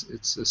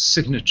it's a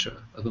signature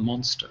of a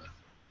monster.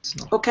 It's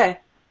not. Okay.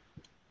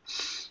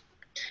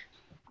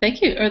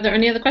 Thank you. Are there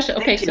any other questions?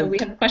 Okay, Thank so you. we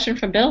have a question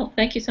from Bill.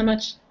 Thank you so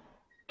much.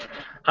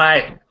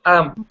 Hi.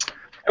 I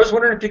was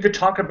wondering if you could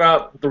talk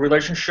about the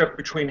relationship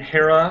between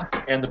Hera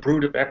and the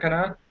brood of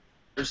Echina.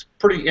 There's a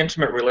pretty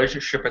intimate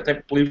relationship.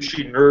 I believe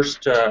she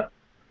nursed the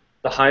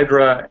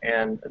Hydra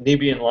and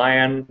Nemean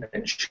lion,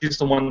 and she's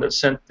the one that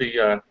sent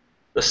the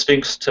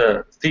Sphinx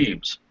to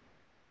Thebes.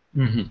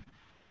 Mm-hmm.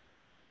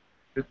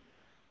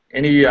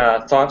 Any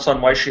thoughts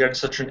on why she had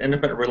such an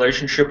intimate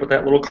relationship with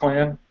that little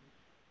clan?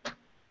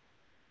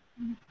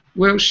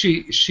 Well,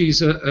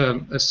 she's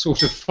a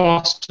sort of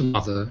foster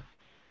mother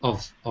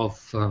of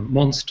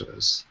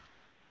monsters.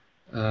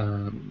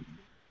 There's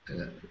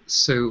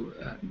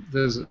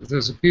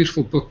a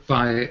beautiful book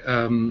by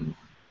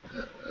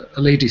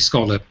a lady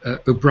scholar,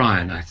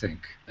 O'Brien, I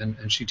think,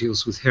 and she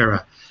deals with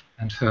Hera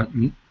and her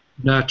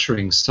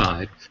nurturing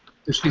side.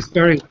 So she's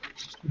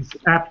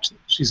apt.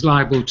 She's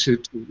liable to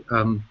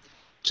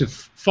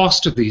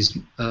foster these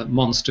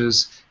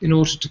monsters in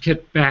order to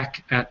get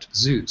back at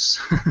Zeus.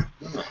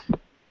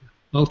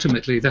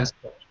 Ultimately, that's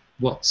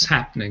what's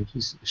happening.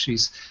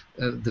 She's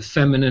the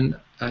feminine.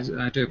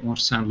 I don't want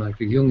to sound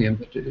like a Jungian,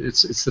 but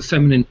it's the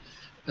feminine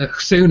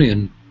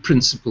Chthonian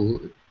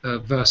principle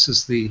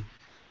versus the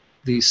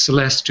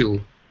celestial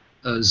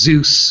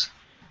Zeus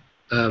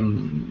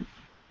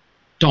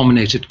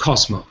dominated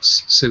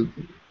cosmos. So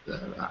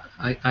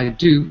I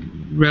do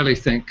really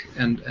think,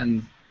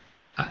 and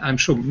I'm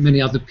sure many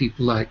other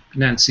people like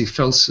Nancy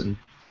Felsen,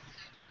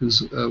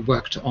 who's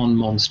worked on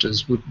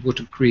monsters, would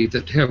agree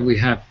that here we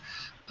have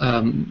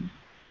a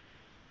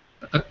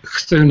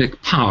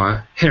chthonic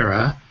power,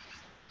 Hera,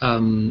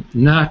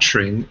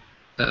 nurturing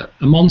a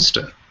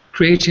monster,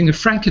 creating a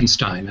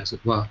Frankenstein, as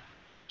it were,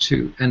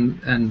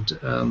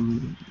 and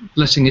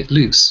letting it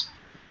loose.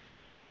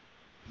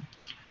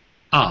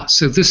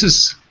 So this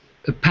is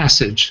a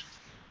passage,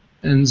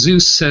 and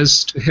Zeus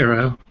says to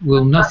Hera,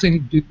 "Will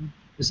nothing do?"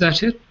 Is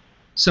that it?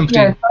 Somebody?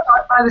 Yes,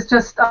 I was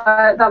just,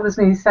 that was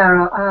me,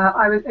 Sarah.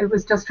 It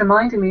was just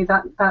reminding me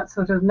that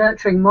sort of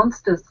nurturing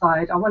monster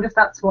side. I wonder if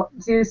that's what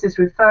Zeus is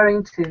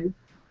referring to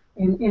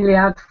in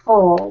Iliad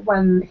 4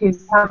 when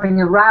he's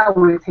having a row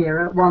with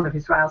Hera, one of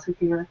his rows with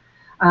Hera,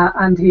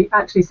 and he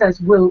actually says,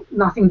 "Will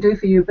nothing do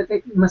for you, but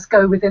it must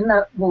go within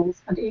the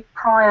walls and eat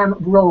Priam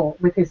raw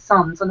with his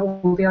sons and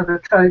all the other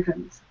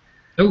Trojans."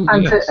 Oh,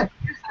 and yes. to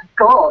accuse the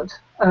god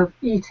of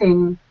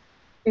eating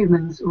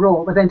humans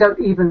raw, but they don't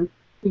even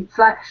eat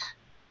flesh,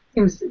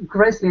 seems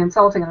grossly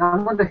insulting, and I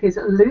wonder if he's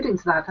alluding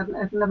to that.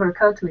 It never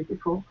occurred to me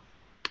before.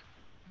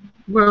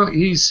 Well,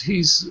 he's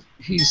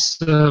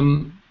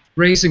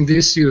raising the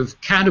issue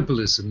of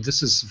cannibalism.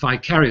 This is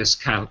vicarious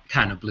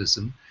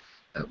cannibalism.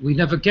 We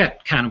never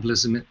get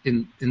cannibalism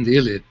in the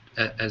Iliad,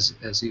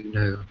 as you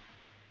know.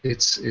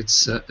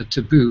 It's a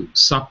taboo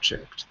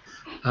subject.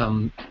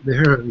 The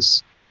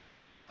heroes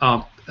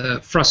are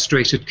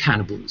frustrated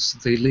cannibals.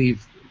 They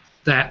leave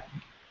that,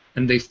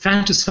 and they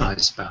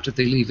fantasize about it.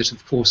 They leave it,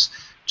 of course,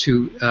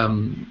 to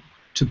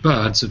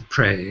birds of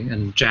prey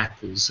and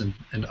jackals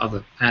and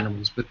other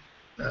animals, but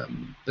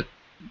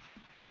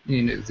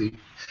you know, the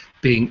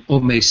being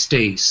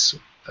omestes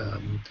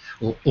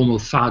or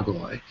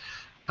omophagoi,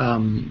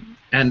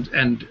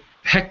 and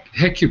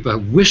Hecuba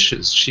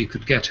wishes she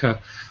could get her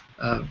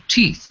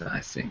teeth, I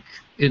think,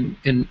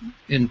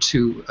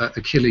 into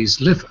Achilles'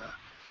 liver.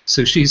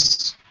 So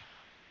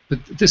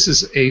but this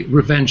is a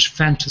revenge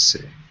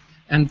fantasy,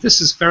 and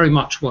this is very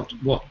much what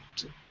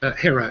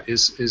Hera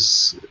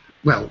is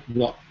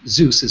what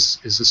Zeus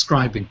is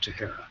ascribing to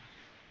Hera,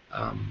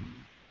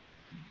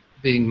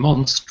 being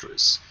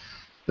monstrous.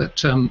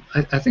 But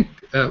I think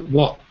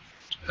what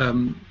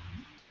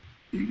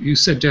you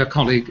said, dear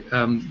colleague,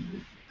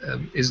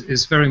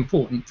 is very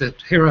important,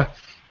 that Hera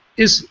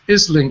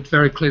is linked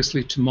very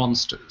closely to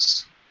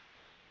monsters,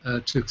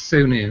 to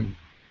Chthonian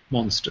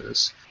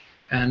monsters,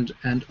 and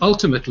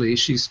ultimately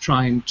she's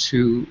trying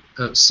to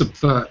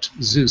subvert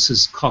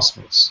Zeus's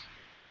cosmos.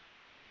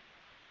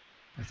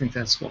 I think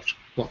that's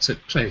what's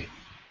at play.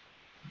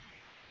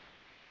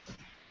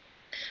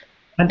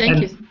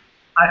 Thank you.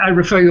 I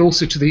refer you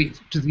also to the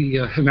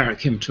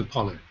Homeric hymn to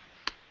Apollo.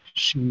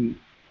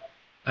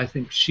 I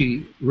think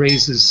she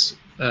raises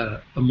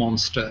a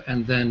monster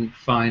and then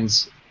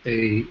finds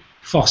a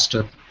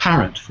foster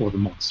parent for the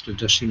monster,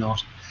 does she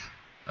not?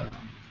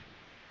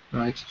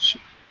 Right?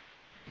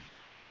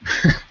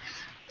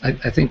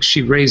 I think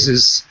she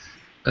raises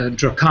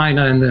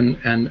Dracaena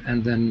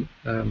and then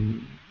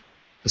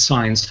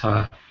assigns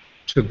her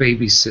to a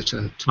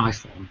babysitter,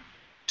 Typhon,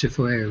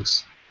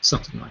 Typhoeus,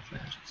 something like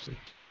that. So.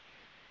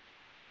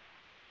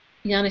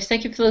 Yiannis,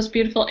 thank you for those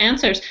beautiful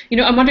answers. You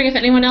know, I'm wondering if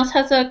anyone else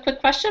has a quick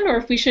question, or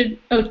if we should.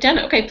 Oh,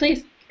 Dana. Okay,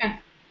 please. Yeah.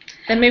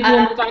 Then maybe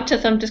we'll move on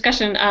to some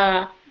discussion,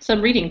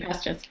 some reading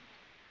passages.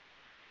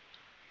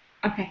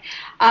 Okay.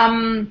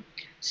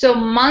 So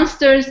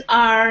monsters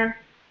are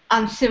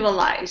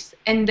uncivilized,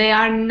 and they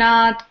are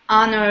not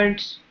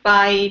honored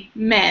by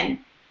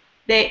men.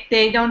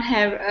 They don't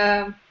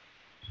have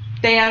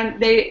they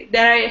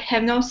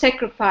have no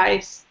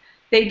sacrifice.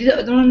 They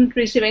don't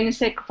receive any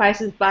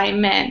sacrifices by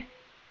men,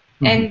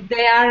 and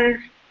they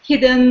are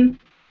hidden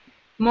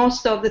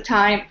most of the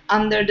time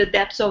under the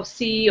depths of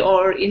sea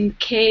or in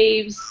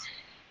caves.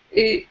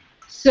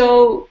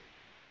 So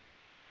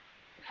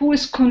who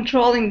is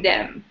controlling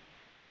them?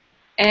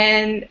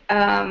 And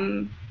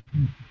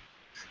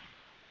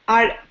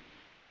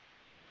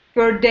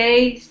were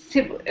they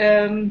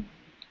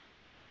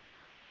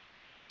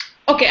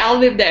okay, I'll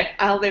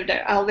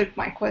leave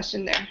my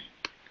question there.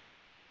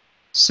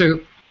 So,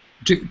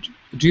 do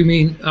you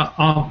mean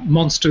are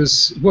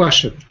monsters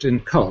worshipped in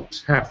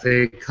cult? Have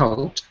they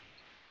cult?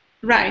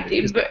 Right.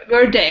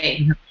 Were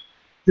they?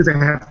 Do they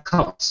have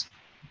cults?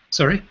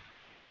 Sorry.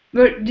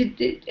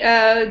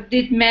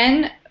 Did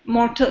men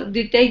mortal?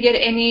 Did they get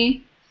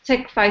any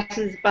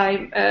sacrifices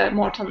by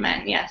mortal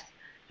men? Yes.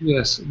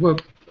 Yes. Well,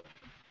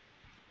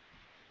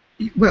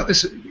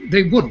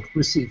 they would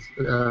receive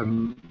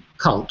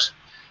cult,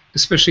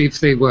 especially if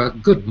they were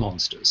good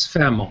monsters,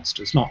 fair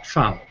monsters, not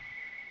foul.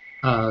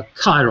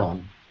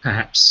 Chiron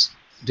perhaps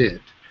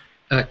did.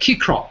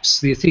 Kekrops,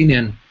 the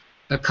Athenian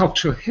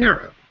cultural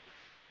hero,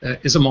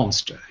 is a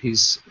monster.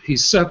 He's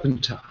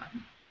serpentine,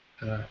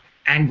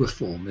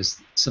 anguiform,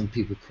 as some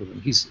people call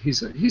him.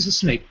 He's a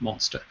snake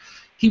monster.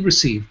 He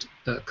received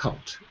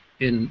cult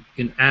in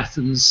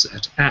Athens,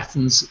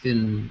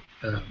 in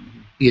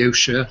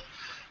Boeotia,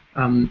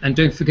 and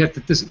don't forget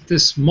that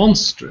this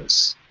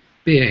monstrous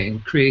being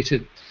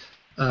created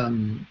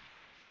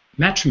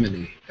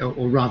matrimony,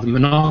 or rather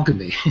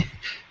monogamy,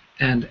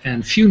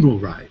 and funeral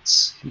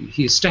rites.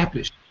 He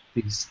established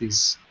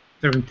these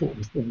very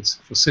important things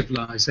for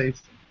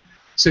civilization.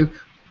 So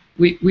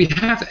we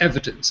have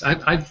evidence.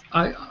 I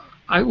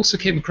also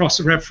came across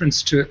a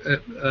reference to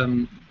a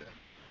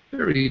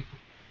very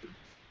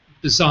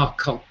bizarre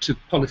cult to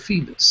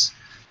Polyphemus,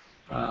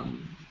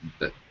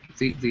 but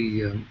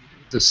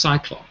the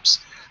Cyclops.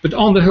 But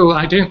on the whole,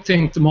 I don't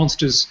think the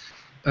monsters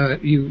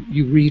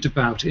you read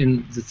about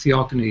in the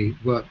Theogony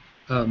were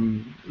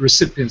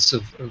recipients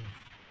of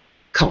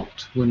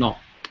cult, were not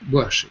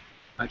worshipped.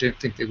 I don't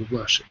think they were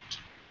worshipped.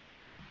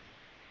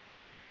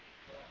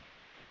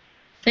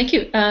 Thank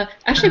you.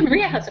 Actually,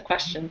 Maria has a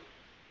question.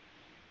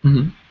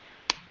 Mm-hmm.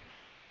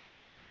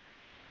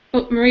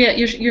 Oh, Maria,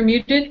 you're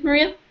muted,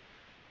 Maria.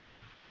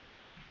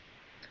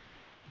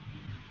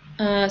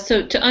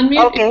 So to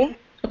unmute. Okay.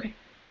 Okay.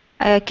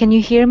 Can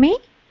you hear me?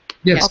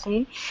 Yes.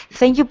 Okay.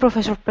 Thank you,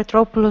 Professor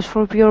Petropoulos,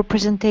 for your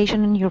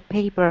presentation and your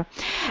paper.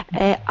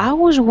 I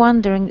was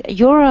wondering,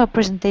 your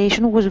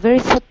presentation was very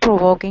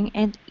thought-provoking,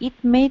 and it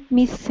made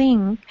me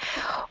think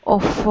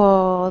of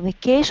the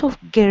case of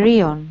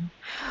Geryon,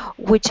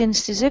 which in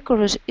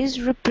Stesichorus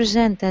is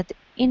represented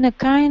in a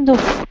kind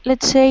of,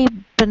 let's say,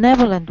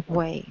 benevolent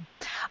way.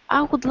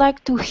 I would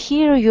like to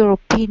hear your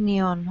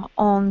opinion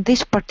on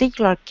this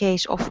particular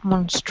case of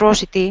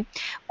monstrosity,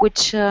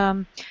 which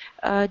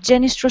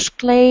Jenny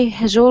Stross-Clay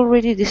has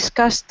already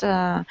discussed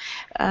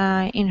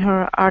in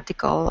her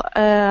article.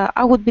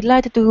 I would be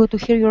delighted to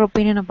hear your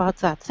opinion about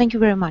that. Thank you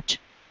very much.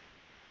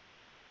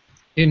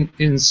 In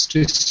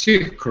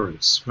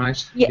Stesichorus,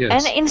 right? Yeah, yes.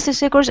 And in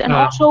Stesichorus, and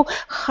also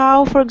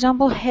how, for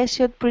example,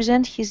 Hesiod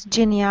presents his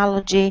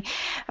genealogy.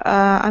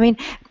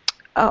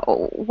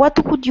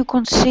 What would you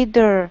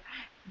consider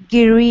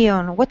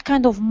Geryon? What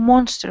kind of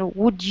monster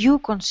would you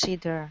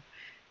consider?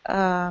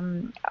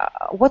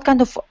 What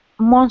kind of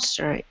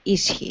monster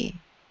is he?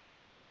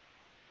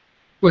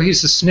 Well,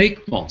 he's a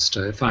snake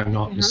monster, if I'm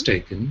not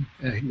mistaken.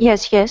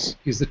 Yes.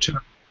 He's the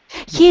child.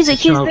 He's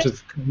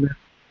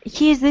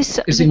this.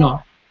 Is he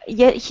not?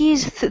 Yeah, he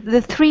is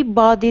the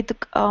three-bodied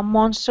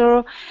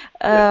monster.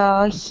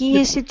 He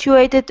is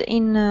situated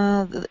in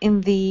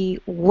the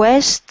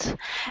west,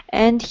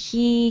 and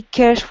he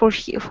cares for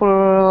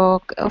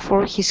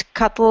his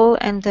cattle.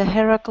 And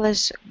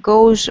Heracles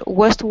goes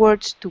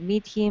westwards to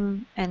meet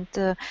him. And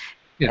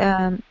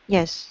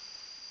yes.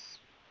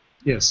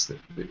 Yes,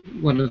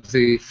 one of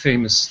the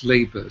famous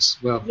labours.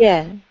 Well,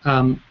 yeah.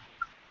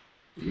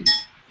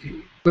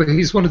 But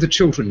he's one of the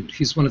children.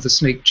 He's one of the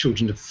snake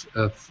children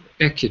of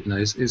Echidna,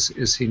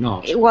 is he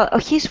not? Well,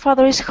 his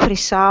father is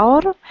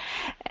Chrysaor,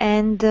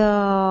 and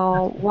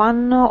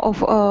one of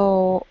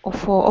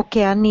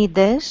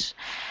Okeanides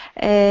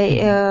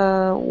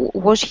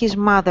was his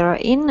mother.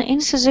 In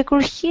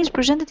Stesichorus, he is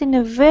presented in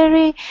a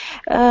very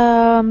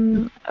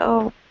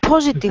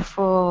positive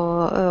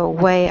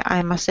way,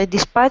 I must say,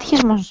 despite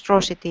his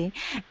monstrosity.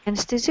 And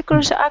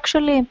Stesichorus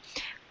actually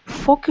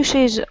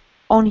focuses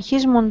on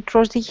his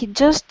monstrosity. He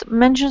just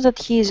mentions that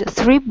he is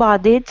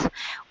three-bodied.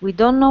 We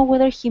don't know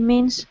whether he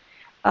means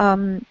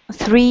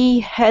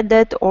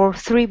three-headed or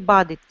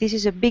three-bodied. This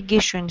is a big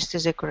issue in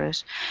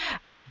Stesichorus.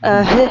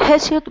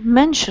 Hesiod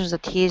mentions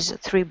that he is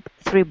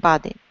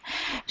three-bodied.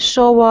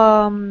 So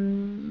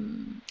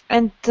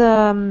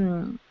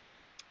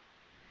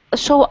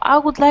so I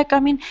would like, I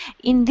mean,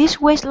 in this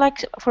ways,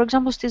 like for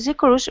example,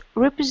 Stesichorus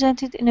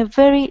represented in a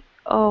very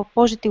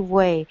positive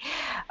way.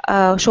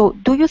 So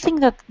do you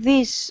think that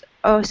this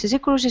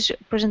Stesichorus'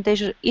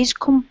 presentation is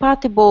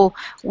compatible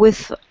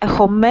with a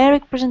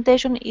Homeric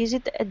presentation? Is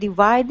it a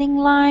dividing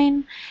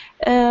line?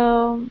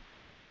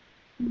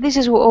 This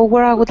is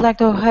where I would like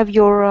to have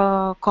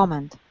your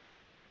comment.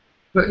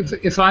 But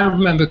if I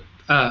remember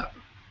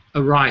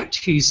right,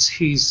 he's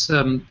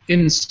in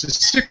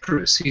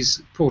Stesichorus,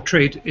 he's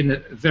portrayed in a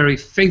very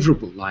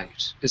favourable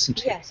light, isn't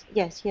he? Yes,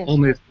 yes, yes.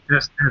 Almost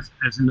as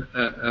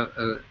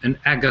an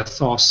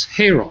agathos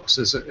heros,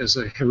 as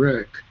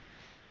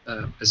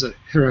a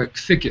heroic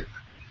figure.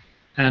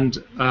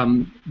 And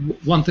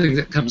one thing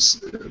that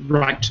comes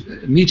right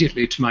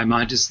immediately to my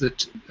mind is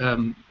that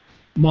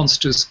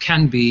monsters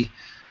can be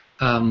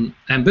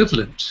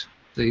ambivalent.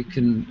 They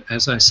can,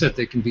 as I said,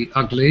 they can be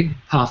ugly,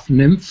 half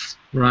nymph,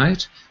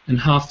 right, and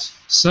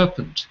half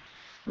serpent.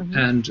 Mm-hmm.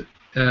 And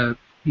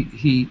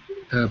he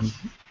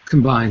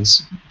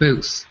combines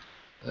both.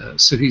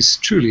 So he's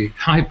truly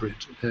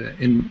hybrid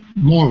in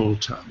moral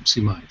terms,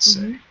 you might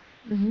say.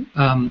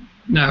 Mm-hmm.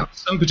 Now,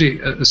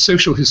 a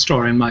social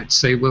historian might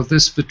say, well,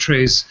 this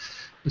betrays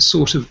a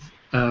sort of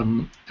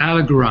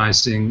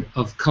allegorizing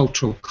of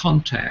cultural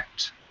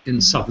contact in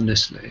mm-hmm. southern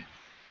Italy.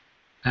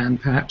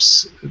 And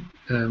perhaps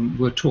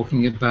we're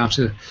talking about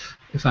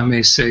if I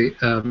may say,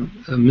 a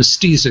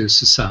mestizo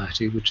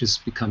society, which is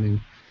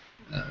becoming,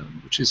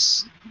 which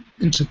is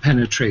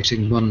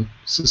interpenetrating one.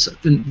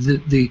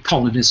 The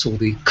colonists or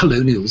the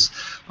colonials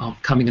are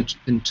coming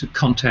into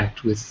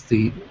contact with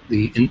the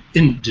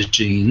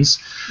indigenes.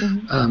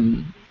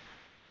 Mm-hmm.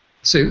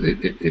 So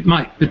it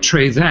might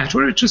betray that,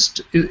 or it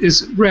just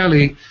is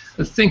really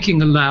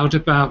thinking aloud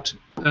about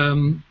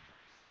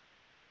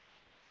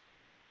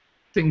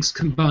things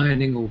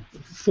combining, or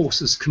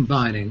forces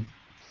combining,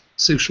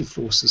 social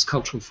forces,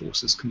 cultural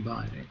forces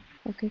combining.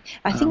 Okay,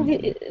 I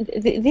think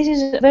this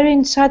is a very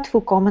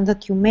insightful comment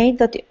that you made,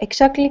 that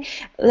exactly,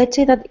 let's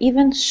say that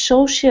even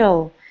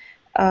social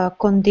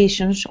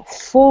conditions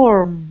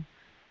form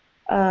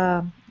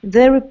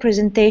the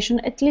representation,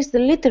 at least the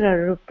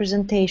literary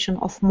representation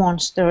of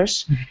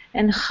monsters, mm-hmm.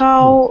 and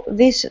how mm-hmm.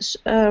 this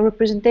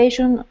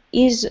representation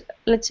is,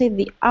 let's say,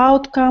 the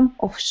outcome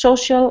of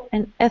social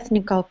and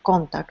ethnical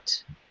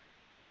contacts.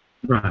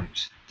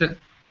 Right.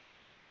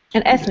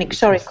 And ethnic,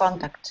 sorry,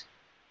 contact.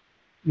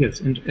 Yes,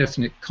 and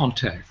ethnic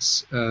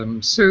contacts.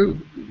 So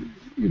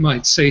you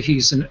might say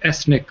he's an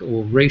ethnic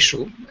or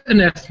racial, an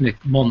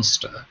ethnic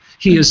monster.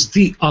 He is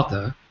the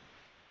other,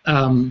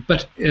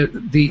 but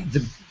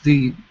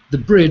the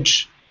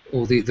bridge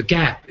or the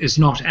gap is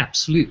not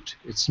absolute.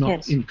 It's not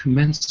yes.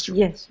 incommensurate.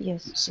 Yes,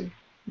 yes. You see.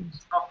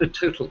 It's not the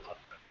total other.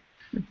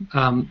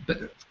 Mm-hmm.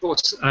 But of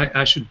course,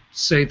 I should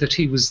say that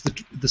he was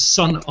the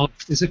son of,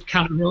 is it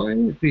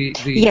Caliroi?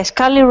 Yes,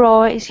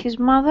 Caliroi is his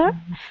mother,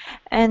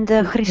 and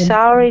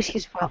Chrysaor is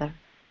his father.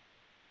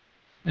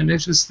 And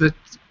it is that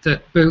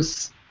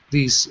both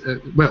these,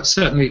 well,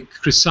 certainly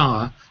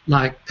Chrysaor,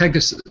 like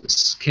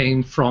Pegasus,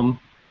 came from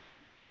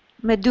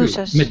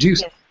Medusa.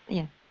 Medusa.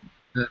 Yes.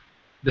 Yeah.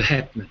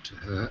 Beheadment,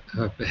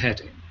 her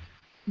beheading.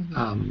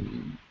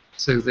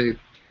 Mm-hmm.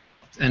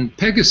 And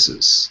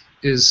Pegasus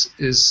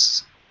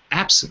is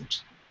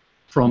absent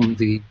from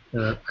the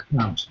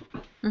account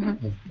mm-hmm.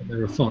 of the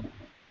Marathon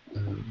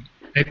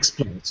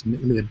exploits in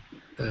Iliad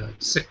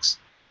 6.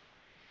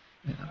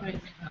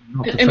 Right.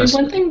 I mean,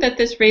 one thing that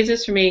this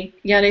raises for me,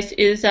 Yiannis,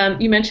 is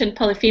you mentioned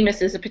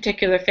Polyphemus is a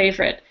particular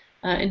favorite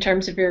in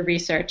terms of your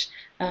research,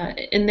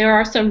 and there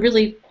are some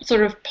really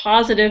sort of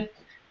positive,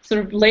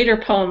 sort of later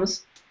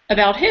poems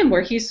about him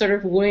where he's sort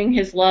of wooing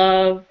his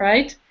love,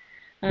 right?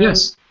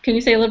 Yes. Can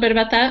you say a little bit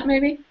about that,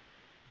 maybe?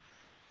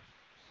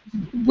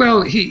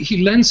 Well,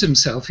 he lends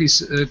himself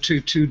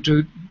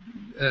to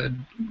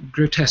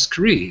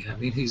grotesquerie. I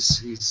mean,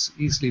 he's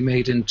easily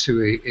made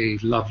into a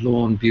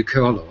lovelorn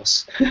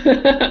Bucolos,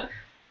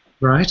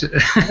 right? Right,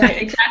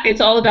 exactly.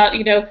 It's all about,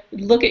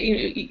 look at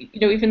you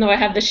know, even though I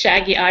have the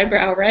shaggy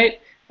eyebrow, right?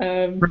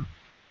 You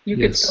yes.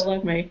 could still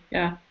love me,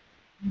 yeah.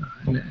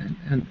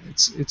 And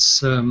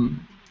it's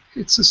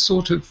a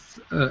sort of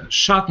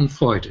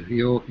Schadenfreude.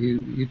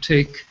 You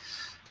take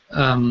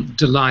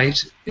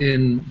delight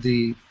in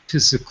the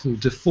physical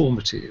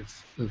deformity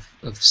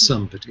of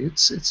somebody.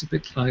 It's a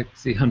bit like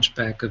the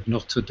Hunchback of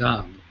Notre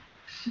Dame.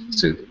 Mm-hmm.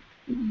 So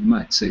you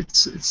might say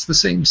it's the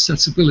same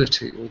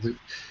sensibility, or the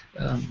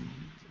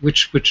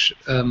which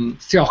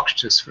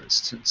Theocritus, for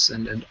instance,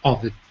 and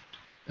Ovid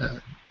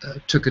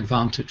took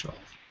advantage of.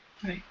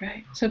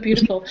 Right. So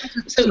beautiful.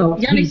 So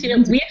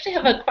Yiannis, we actually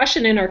have a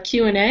question in our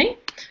Q&A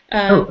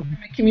from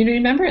a community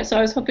member. So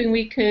I was hoping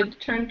we could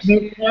turn to.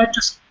 May I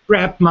just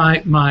grab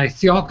my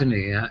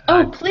Theogony?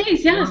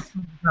 Please, yes.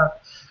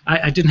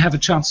 I didn't have a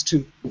chance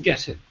to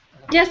get it.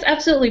 Yes,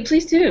 absolutely.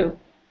 Please do.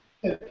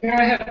 May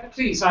I have,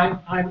 please? I'm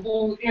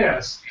all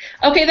ears.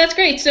 Okay, that's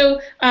great. So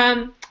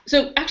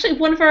actually,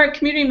 one of our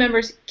community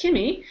members,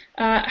 Kimmy,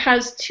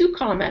 has two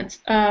comments.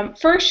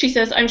 First, she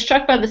says, "I'm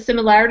struck by the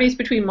similarities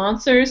between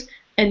monsters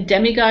and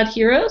demigod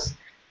heroes.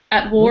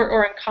 at war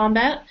or in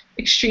combat,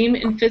 extreme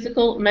in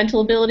physical,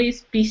 mental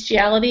abilities,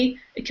 bestiality.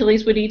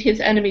 Achilles would eat his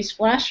enemy's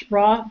flesh,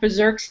 raw,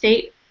 berserk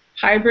state,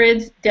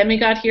 hybrids,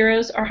 demigod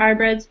heroes are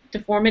hybrids,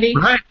 deformity.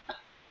 Right.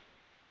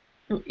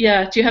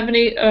 Yeah, do you have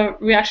any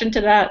reaction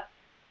to that?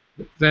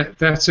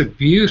 That's a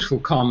beautiful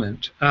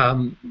comment.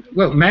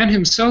 Well, man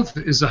himself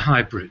is a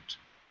hybrid.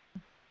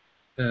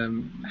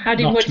 What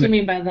do you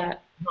mean by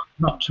that?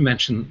 Not to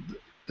mention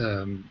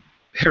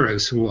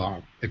heroes who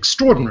are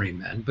extraordinary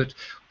men, but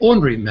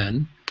ordinary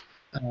men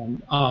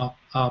are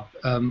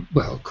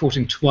well,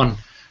 according to one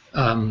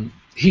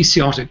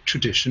Hesiodic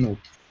tradition or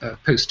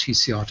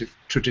post-Hesiodic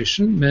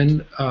tradition,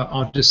 men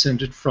are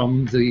descended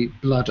from the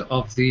blood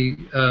of the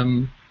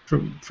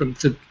from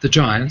the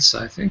giants,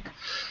 I think,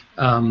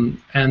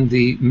 and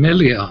the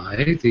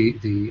Meliai,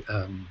 the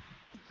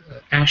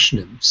ash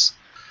nymphs.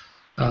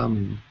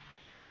 And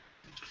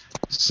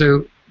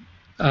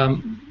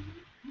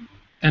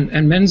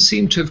men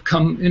seem to have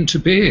come into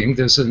being.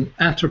 There's an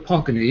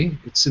anthropogony.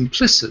 It's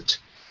implicit.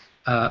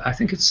 I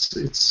think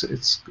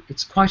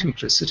it's quite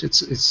implicit.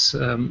 It's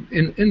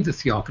in the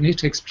theogony. It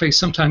takes place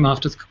sometime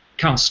after the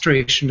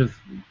castration of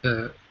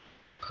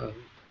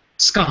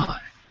sky.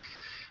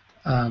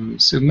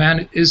 So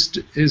man is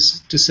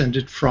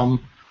descended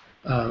from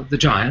the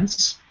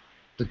giants,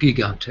 the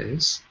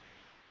gigantes,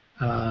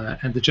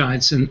 and the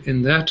giants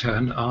in their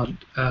turn are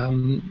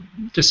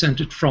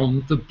descended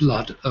from the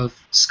blood of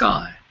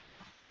sky.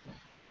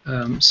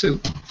 So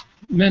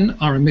men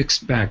are a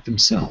mixed bag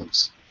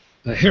themselves.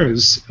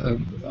 Heroes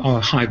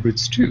are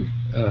hybrids too,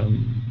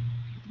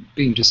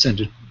 being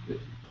descended,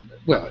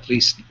 well, at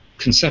least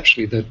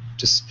conceptually, they're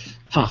just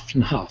half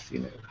and half,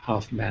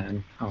 half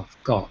man, half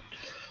god.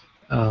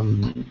 I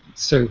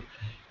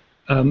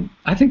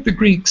think the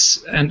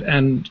Greeks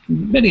and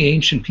many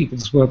ancient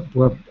peoples were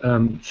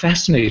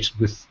fascinated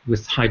with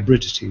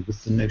hybridity,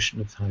 with the notion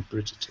of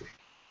hybridity,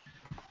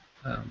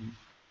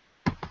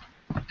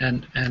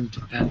 and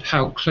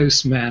how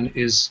close man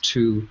is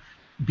to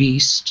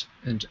beast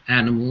and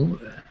animal,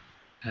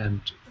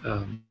 and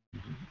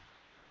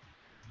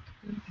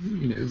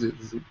the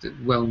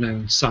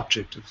well-known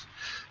subject of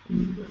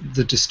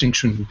the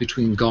distinction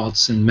between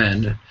gods and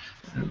men,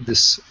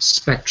 this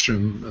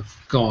spectrum of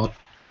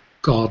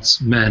gods,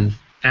 men,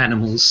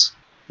 animals.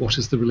 What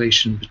is the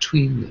relation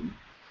between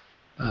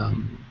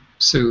them?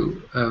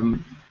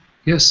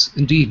 Yes,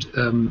 indeed,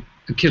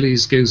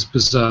 Achilles goes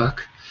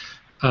berserk.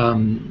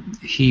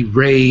 He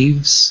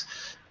raves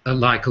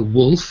like a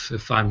wolf,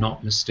 if I'm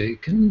not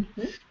mistaken.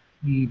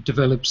 He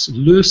develops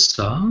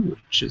lusa,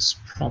 which is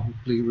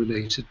probably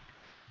related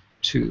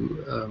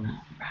to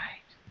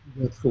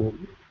therefore,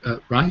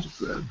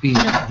 being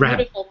rabid.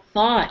 Beautiful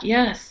thought.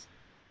 Yes,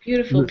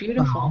 beautiful,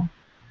 beautiful.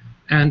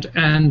 And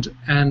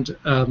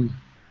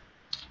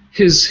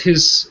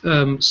his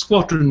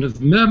squadron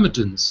of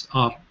myrmidons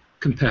are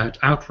compared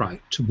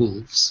outright to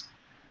wolves,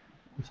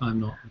 if I'm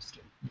not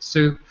mistaken.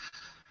 So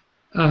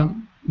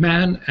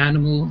man,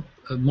 animal,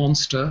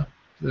 monster,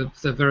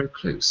 they're very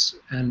close.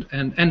 And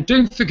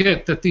don't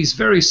forget that these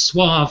very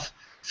suave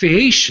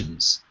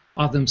Phaeacians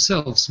are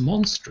themselves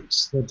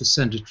monstrous. They're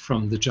descended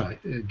from the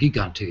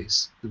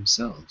gigantes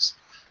themselves.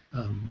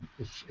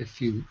 If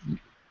you,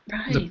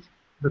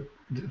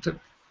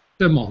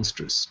 they're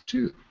monstrous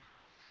too.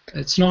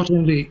 It's not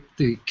only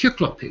the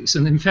Kyklopes,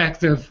 and in fact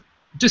they're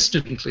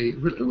distantly,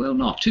 well,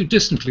 not too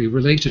distantly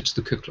related to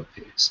the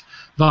Kyklopes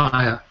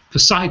via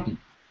Poseidon,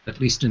 at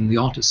least in the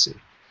Odyssey.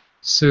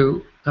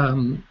 So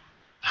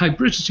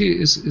hybridity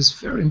is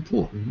very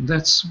important.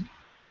 That's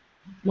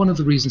one of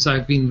the reasons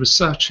I've been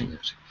researching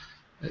it.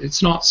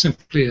 It's not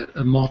simply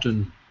a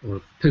modern or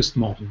a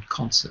postmodern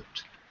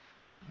concept.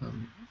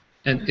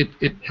 And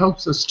it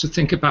helps us to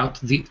think about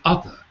the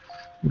other.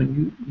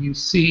 When you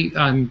see,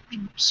 I'm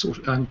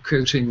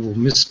quoting or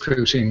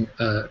misquoting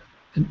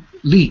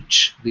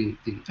Leach, the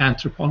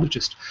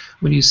anthropologist.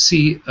 When you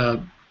see a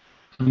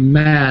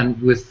man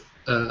with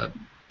a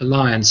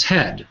lion's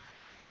head,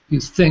 you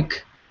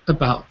think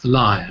about the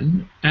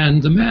lion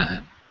and the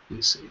man,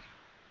 you see,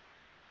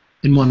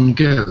 in one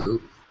go,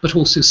 but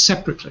also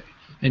separately,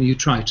 and you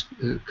try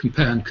to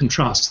compare and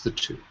contrast the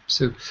two.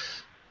 So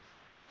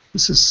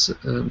this is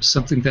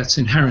something that's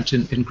inherent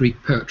in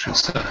Greek poetry,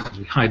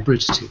 certainly,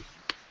 hybridity.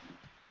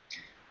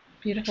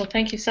 Beautiful,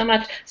 thank you so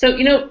much. So,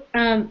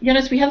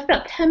 Yiannis, we have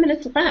about 10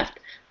 minutes left.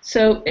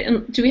 So,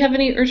 do we have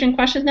any urgent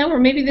questions now? Or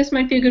maybe this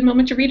might be a good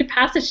moment to read a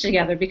passage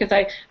together, because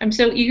I'm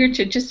so eager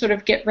to just sort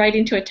of get right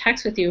into a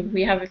text with you.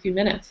 We have a few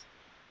minutes.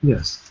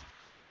 Yes.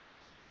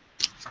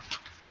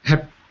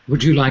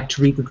 Would you like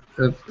to read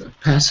a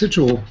passage,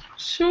 or?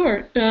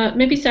 Sure.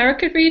 Maybe Sarah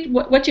could read.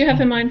 What do you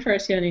have in mind for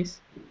us, Yiannis?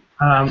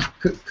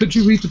 Could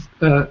you read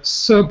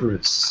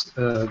Cerberus,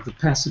 the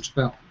passage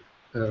about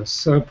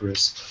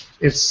Cerberus?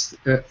 It's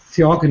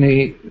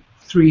Theogony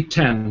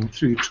 3:10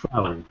 through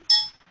 12.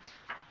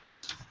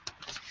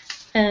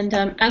 And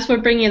as we're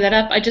bringing that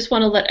up, I just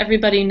want to let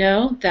everybody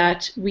know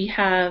that we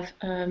have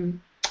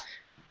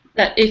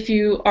that if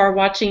you are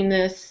watching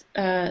this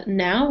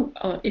now,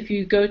 if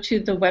you go to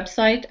the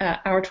website,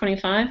 Hour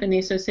 25, and the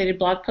associated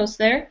blog post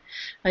there,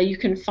 you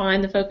can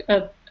find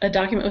a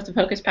document with the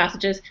focus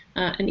passages,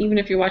 and even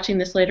if you're watching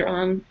this later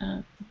on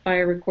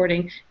via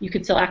recording, you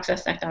can still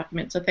access that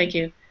document. So thank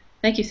you.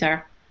 Thank you,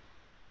 Sarah.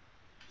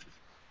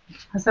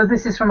 So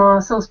this is from our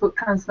sourcebook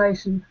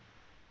translation.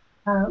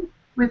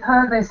 With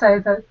her, they say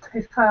that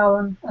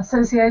Hephaon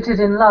associated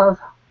in love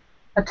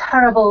a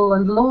terrible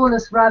and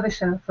lawless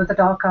ravisher for the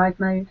dark-eyed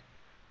maid,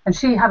 and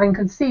she, having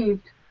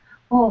conceived,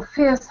 bore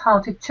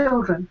fierce-hearted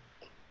children.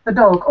 The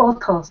dog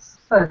Orthos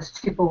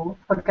first she bore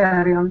for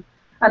Geryon,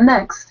 and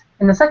next,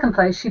 in the second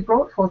place, she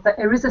brought forth the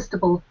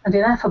irresistible and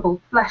ineffable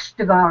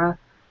flesh-devourer,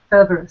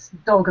 Cerberus,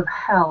 dog of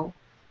hell,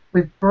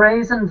 with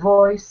brazen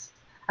voice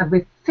and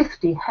with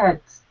 50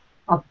 heads,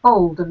 a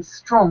bold and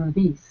strong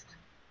beast.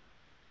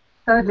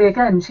 Thirdly,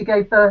 again, she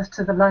gave birth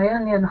to the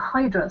Lionian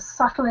Hydra,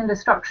 subtle in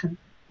destruction,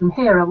 and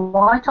here a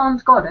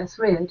white-armed goddess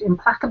reared,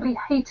 implacably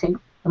hating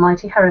the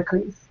mighty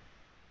Heracles.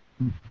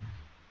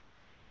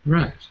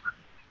 Right.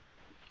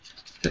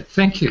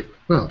 Thank you.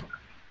 Well,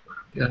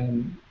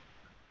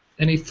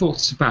 any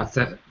thoughts about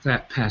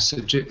that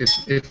passage?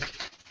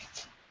 If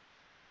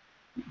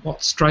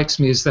what strikes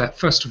me is that,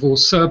 first of all,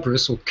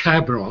 Cerberus, or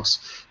Kerberos,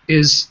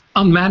 is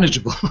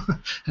unmanageable,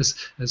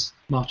 as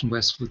Martin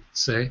West would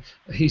say.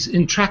 He's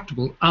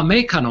intractable,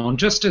 amekanon,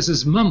 just as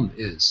his mum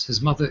is.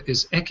 His mother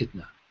is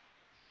Echidna.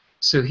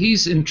 So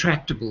he's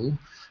intractable,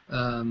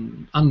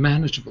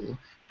 unmanageable,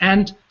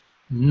 and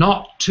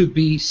not to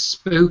be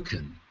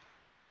spoken.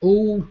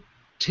 O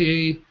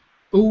te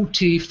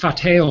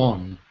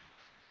phateon.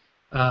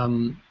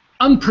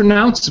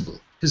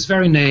 Unpronounceable. His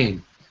very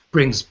name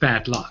brings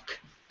bad luck.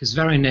 His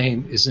very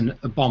name is an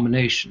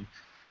abomination.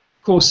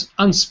 Of course,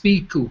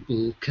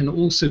 unspeakable can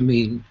also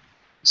mean,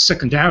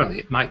 secondarily,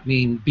 it might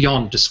mean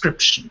beyond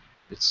description.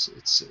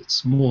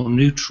 It's more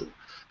neutral.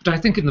 But I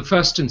think in the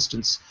first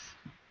instance,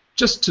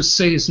 just to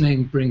say his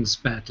name brings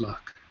bad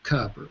luck.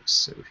 Kerberos.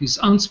 So he's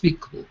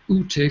unspeakable.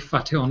 Ute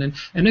phateon.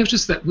 And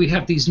notice that we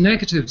have these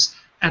negatives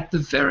at the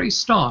very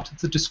start of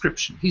the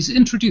description. He's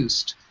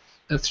introduced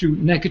through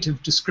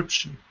negative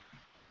description,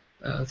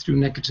 through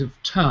negative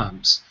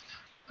terms.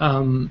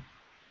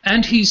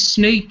 And he's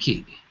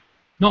snaky,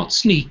 not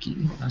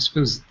sneaky. I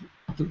suppose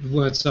the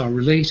words are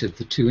related,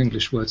 the two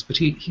English words, but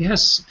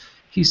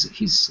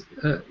he's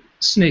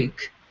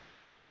snake,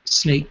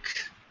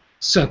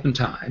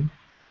 serpentine.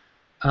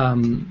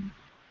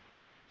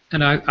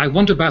 And I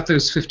wonder about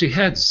those 50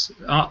 heads.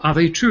 Are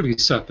they truly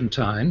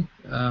serpentine,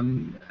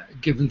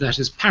 given that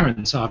his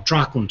parents are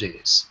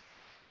Dracondes,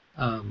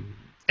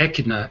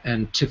 Echidna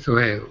and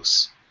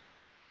Typhoeus?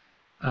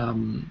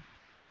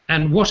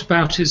 And what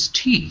about his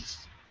teeth?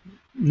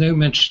 No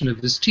mention of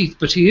his teeth,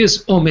 but he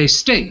is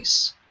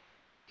omestes.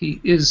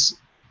 He is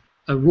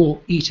a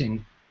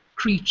raw-eating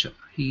creature.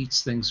 He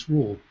eats things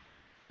raw.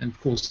 And of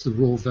course, the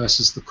raw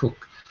versus the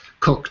cooked.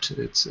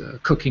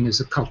 Cooking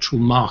is a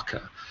cultural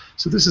marker.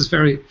 So this is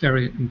very,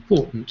 very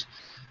important.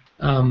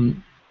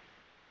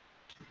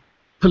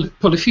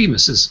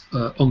 Polyphemus is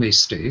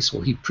omestes,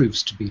 or he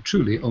proves to be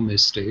truly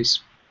omestes.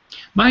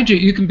 Mind you,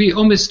 you can be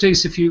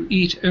omestes if you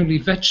eat only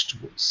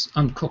vegetables,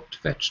 uncooked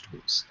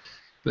vegetables.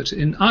 But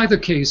in either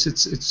case,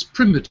 it's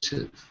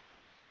primitive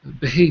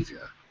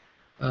behavior.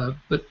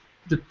 But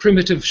the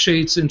primitive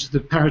shades into the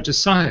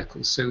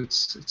paradisiacal, so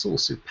it's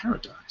also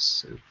paradise.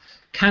 So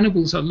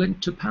cannibals are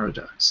linked to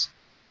paradise.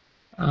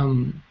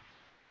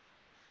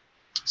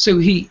 So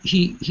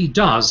he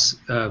does,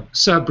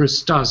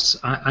 Cerberus does,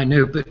 I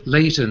know, but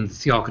later in the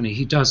Theogony,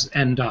 he does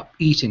end up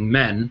eating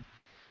men,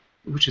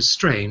 which is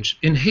strange,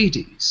 in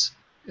Hades.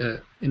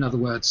 In other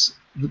words,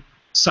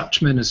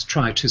 such men as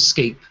try to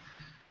escape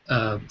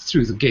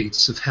through the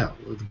gates of hell,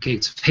 or the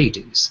gates of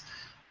Hades.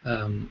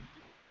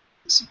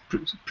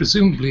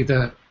 Presumably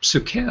they're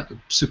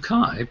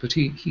psukai, but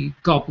he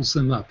gobbles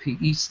them up, he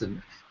eats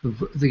them.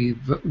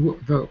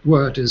 The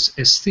word is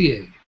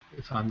esthie,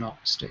 if I'm not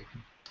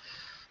mistaken.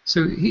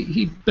 So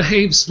he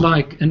behaves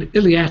like an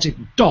Iliatic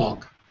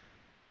dog.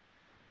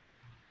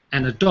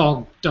 And a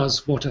dog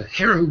does what a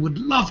hero would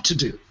love to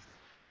do,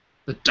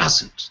 but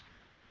doesn't.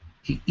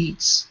 He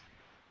eats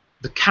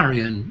the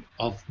carrion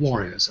of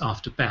warriors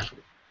after battle.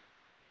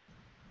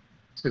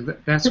 So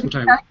that's what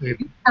I would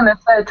say. And if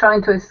they're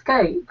trying to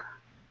escape.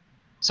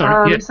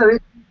 Sorry, yes. So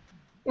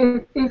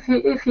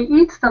if he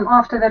eats them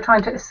after they're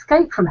trying to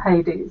escape from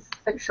Hades,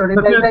 surely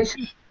they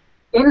should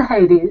in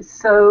Hades.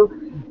 So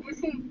is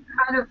he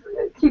kind of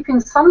keeping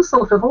some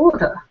sort of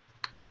order,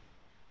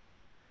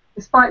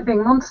 despite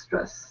being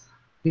monstrous?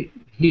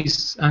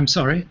 I'm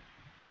sorry?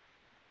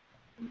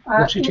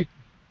 What did you...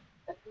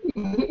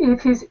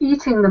 If he's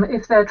eating them,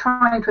 if they're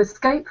trying to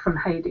escape from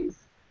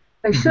Hades,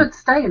 they should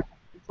stay in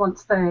Hades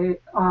once they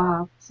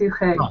are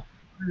psyche. Oh,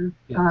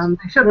 yes.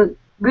 They shouldn't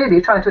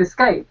really try to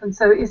escape. And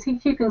so is he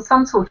keeping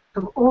some sort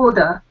of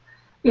order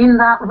in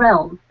that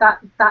realm,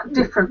 that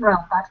different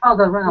realm, that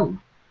other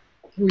realm?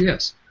 Oh,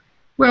 yes.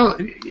 Well,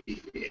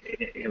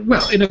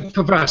 in a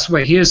perverse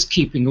way, he is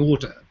keeping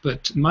order.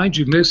 But mind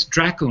you, most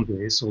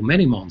dracondes, or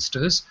many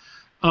monsters,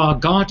 are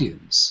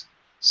guardians.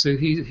 So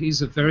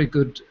he's a very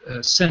good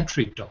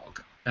sentry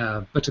dog,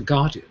 but a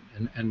guardian.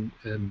 And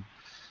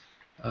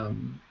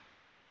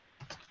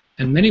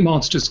many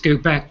monsters go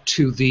back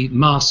to the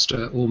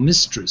master or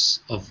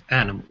mistress of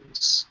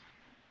animals.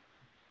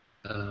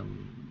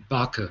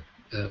 Barker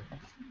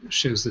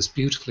shows this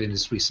beautifully in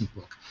his recent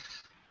book.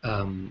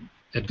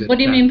 What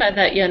do you mean by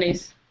that,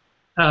 Yiannis?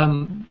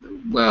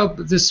 Well,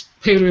 this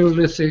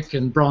Paleolithic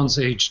and Bronze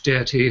Age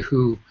deity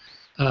who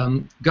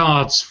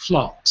guards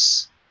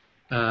flocks.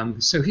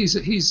 So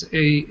he's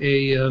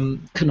a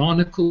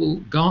canonical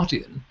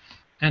guardian,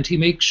 and he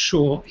makes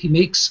sure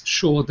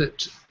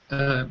that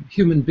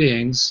human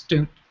beings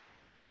don't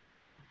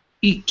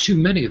eat too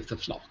many of the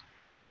flock,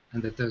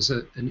 and that there's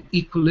an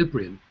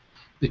equilibrium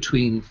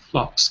between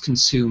flocks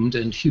consumed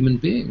and human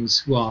beings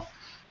who are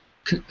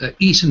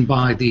eaten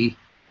by the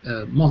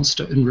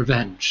monster in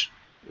revenge,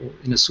 or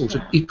in a sort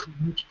of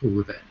ecological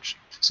revenge.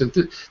 So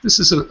this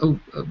is a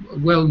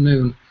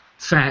well-known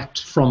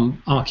fact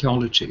from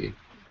archaeology,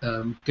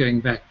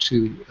 going back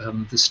to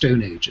the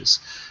Stone Ages,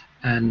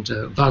 and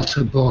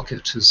Walter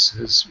Borchert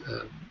has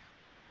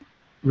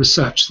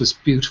researched this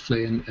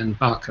beautifully, and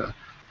Barker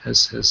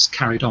has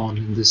carried on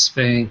in this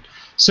vein.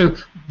 So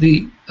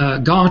the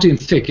guardian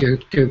figure,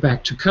 go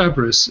back to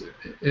Kerberos,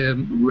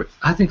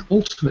 I think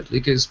ultimately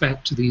goes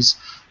back to these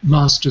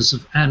masters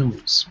of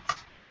animals.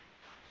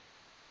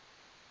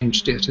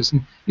 Deities.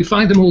 And you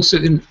find them also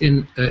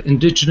in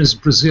indigenous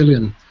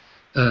Brazilian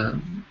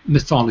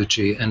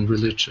mythology and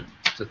religion,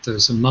 that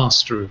there's a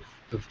master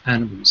of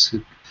animals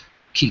who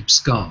keeps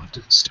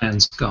guard,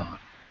 stands guard.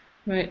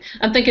 Right.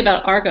 I'm thinking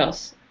about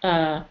Argos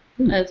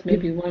as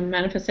maybe one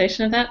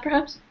manifestation of that,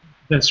 perhaps?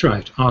 That's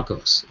right,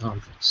 Argos,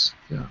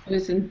 yeah.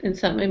 Who's in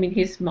some, I mean,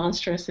 he's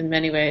monstrous in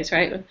many ways,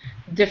 right? With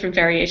different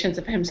variations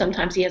of him.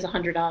 Sometimes he has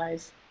 100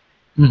 eyes.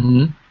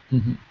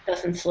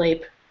 Doesn't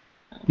sleep.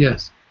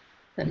 Yes.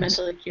 That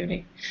mental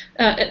acuity.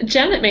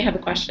 Janet may have a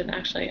question,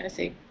 actually, I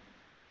see.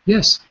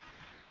 Yes.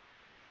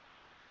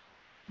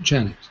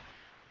 Janet.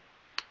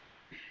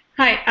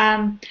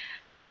 Hi.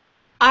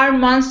 Are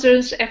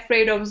monsters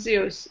afraid of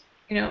Zeus?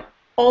 You know,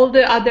 all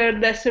the other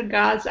lesser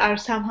gods are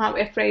somehow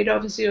afraid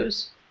of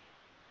Zeus.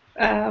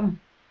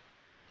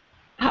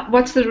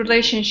 What's the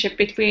relationship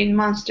between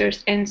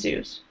monsters and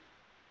Zeus?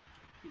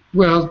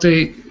 Well,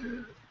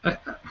 in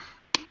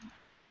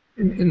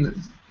the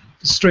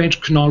strange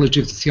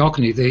chronology of the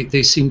theogony,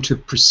 they seem to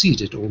have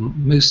preceded, or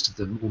most of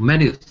them, or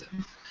many of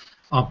them,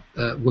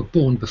 were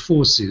born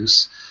before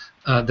Zeus.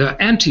 They're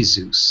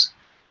anti-Zeus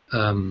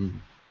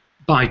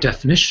by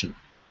definition.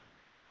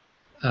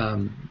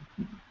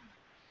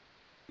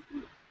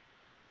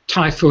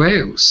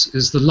 Typhoeus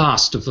is the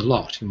last of the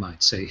lot, you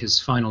might say, his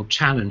final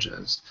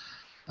challengers.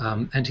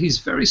 And he's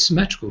very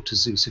symmetrical to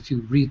Zeus. If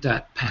you read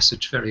that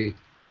passage very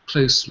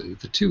closely,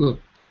 the two are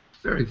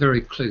very,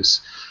 very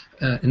close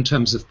in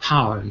terms of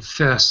power and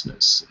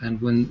fierceness. And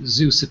when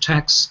Zeus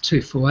attacks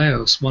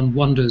Typhoeus, one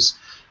wonders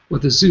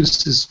whether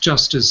Zeus is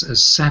just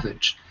as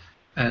savage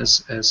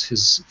as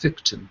his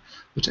victim.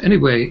 But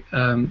anyway,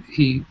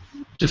 he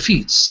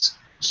defeats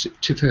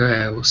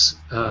Typhoeus.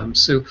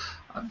 So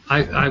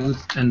I would,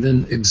 and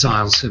then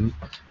exiles him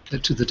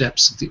to the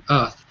depths of the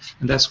earth,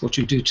 and that's what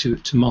you do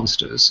to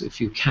monsters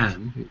if you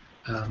can.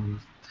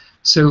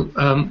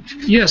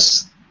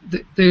 Yes,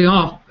 they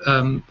are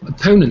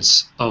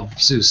opponents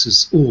of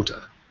Zeus's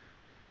order,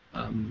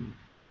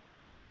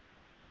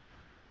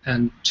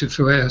 and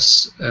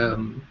Typhoeus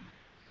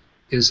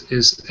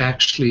is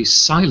actually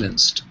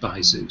silenced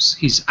by Zeus.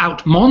 He's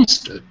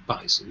out-monstered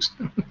by Zeus,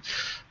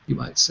 you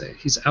might say.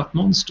 He's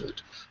out-monstered.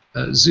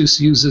 Zeus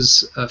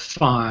uses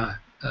fire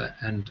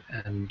and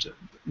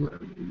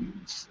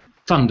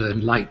thunder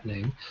and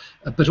lightning,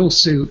 but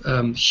also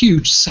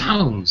huge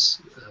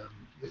sounds,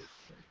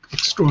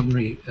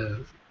 extraordinary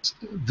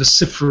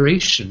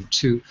vociferation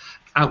to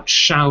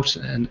outshout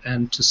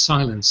and to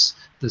silence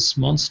this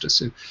monster.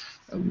 So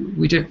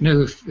we don't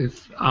know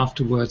if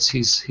afterwards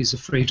he's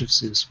afraid of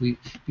Zeus,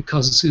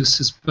 because Zeus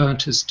has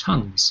burnt his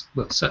tongues,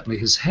 well, certainly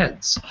his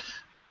heads.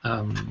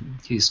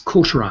 He's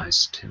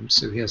cauterized him,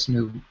 so he has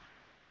no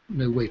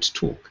way to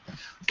talk.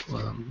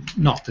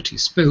 Not that he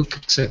spoke,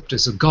 except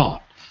as a god.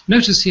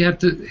 Notice he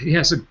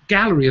has a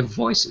gallery of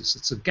voices.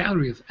 It's a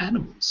gallery of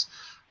animals,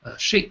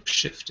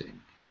 shape-shifting.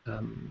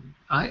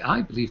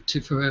 I believe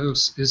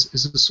Typhoeus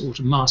is a sort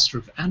of master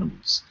of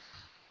animals.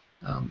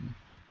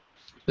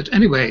 But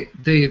anyway,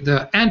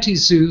 they're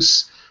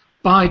anti-Zeus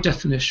by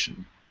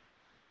definition.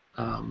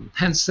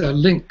 Hence the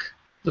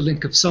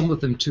link of some of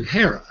them to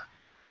Hera,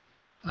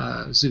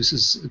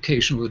 Zeus's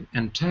occasional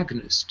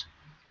antagonist.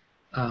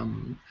 But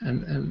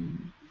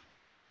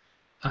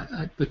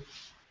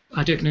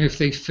I don't know if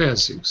they fear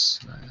Zeus.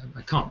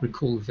 I can't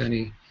recall of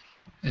any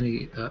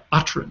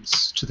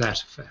utterance to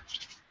that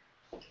effect.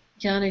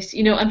 Yiannis,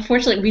 you know,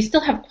 unfortunately, we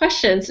still have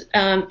questions,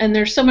 and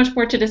there's so much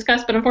more to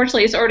discuss, but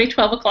unfortunately, it's already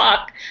 12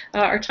 o'clock.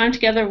 Our time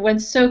together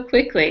went so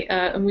quickly,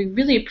 and we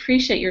really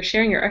appreciate your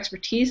sharing your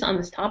expertise on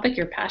this topic,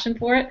 your passion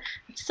for it.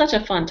 It's such a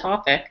fun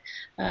topic.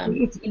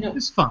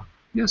 It's fun,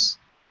 yes.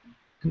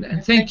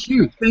 And thank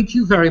you. Thank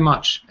you very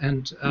much.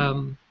 And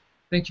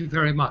thank you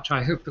very much.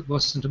 I hope it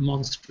wasn't a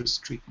monstrous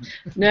treatment.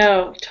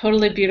 No,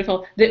 totally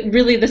beautiful.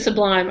 Really the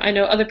sublime. I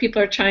know other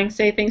people are trying to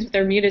say things, but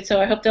they're muted,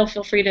 so I hope they'll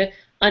feel free to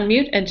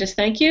unmute and just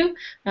thank you.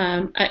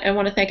 I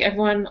want to thank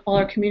everyone, all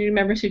our community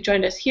members who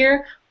joined us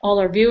here, all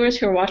our viewers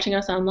who are watching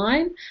us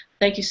online.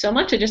 Thank you so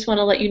much. I just want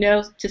to let you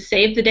know to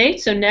save the date.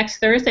 So next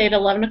Thursday at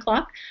 11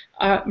 o'clock,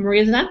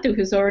 Maria Zantu,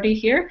 who's already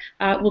here,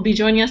 will be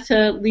joining us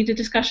to lead a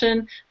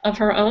discussion of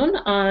her own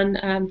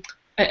on,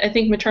 I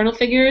think, maternal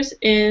figures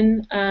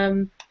in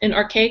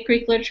archaic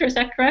Greek literature. Is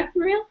that correct,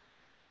 Maria?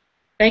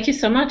 Thank you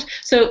so much.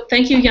 So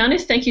thank you,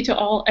 Yiannis. Thank you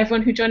to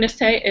everyone who joined us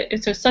today.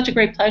 It's such a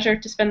great pleasure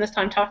to spend this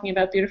time talking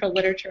about beautiful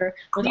literature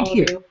with all of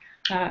you.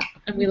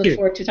 And we look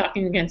forward to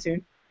talking again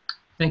soon.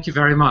 Thank you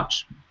very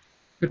much.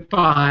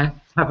 Goodbye.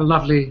 Have a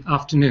lovely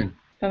afternoon.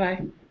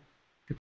 Bye-bye.